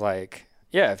 which is like,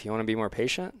 if you want to be more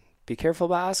patient, be careful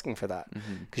about asking for that.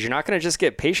 Because you're not going to just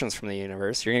get patience from the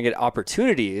universe. You're going to get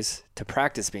opportunities to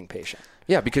practice being patient.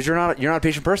 Yeah, because you're not a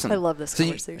patient person. I love this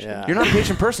conversation. You're not a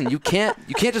patient person. You can't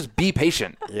just be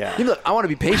patient. Yeah. You be like, I want to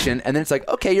be patient, and then it's like,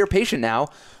 okay, you're patient now.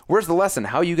 Where's the lesson?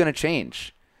 How are you going to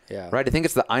change? Yeah. Right? I think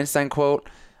it's the Einstein quote.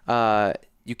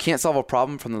 You can't solve a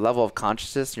problem from the level of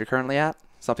consciousness you're currently at.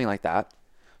 Something like that.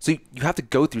 So you have to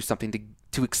go through something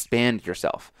to expand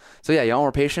yourself. So yeah, you want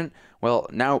more patient? Well,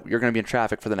 now you're going to be in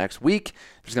traffic for the next week.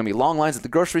 There's going to be long lines at the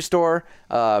grocery store.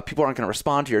 People aren't going to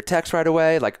respond to your text right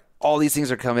away. Like, all these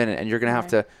things are coming in, and you're going to have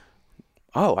to,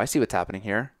 I see what's happening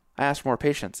here. I asked for more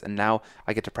patience, and now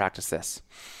I get to practice this.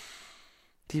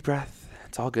 Deep breath.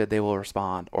 It's all good. They will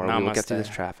respond, or we will get through this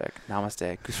traffic.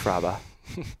 Namaste. Kushraba.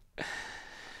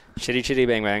 Chitty chitty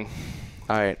bang bang.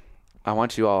 All right. I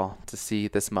want you all to see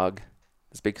this mug.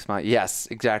 This big smile. Yes,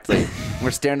 exactly. I'm going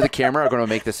to stare into the camera. I'm going to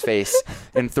make this face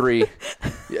in 3.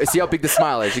 See how big the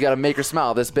smile is. You got to make her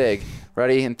smile this big.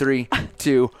 Ready? In 3,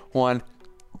 2, 1.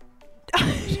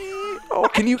 Oh,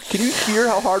 can you hear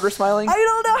how hard we're smiling? I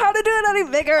don't know how to do it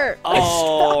any bigger.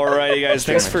 Alrighty, guys.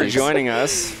 Thanks for joining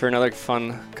us for another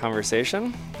fun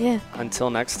conversation. Yeah. Until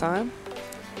next time.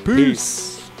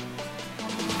 Peace.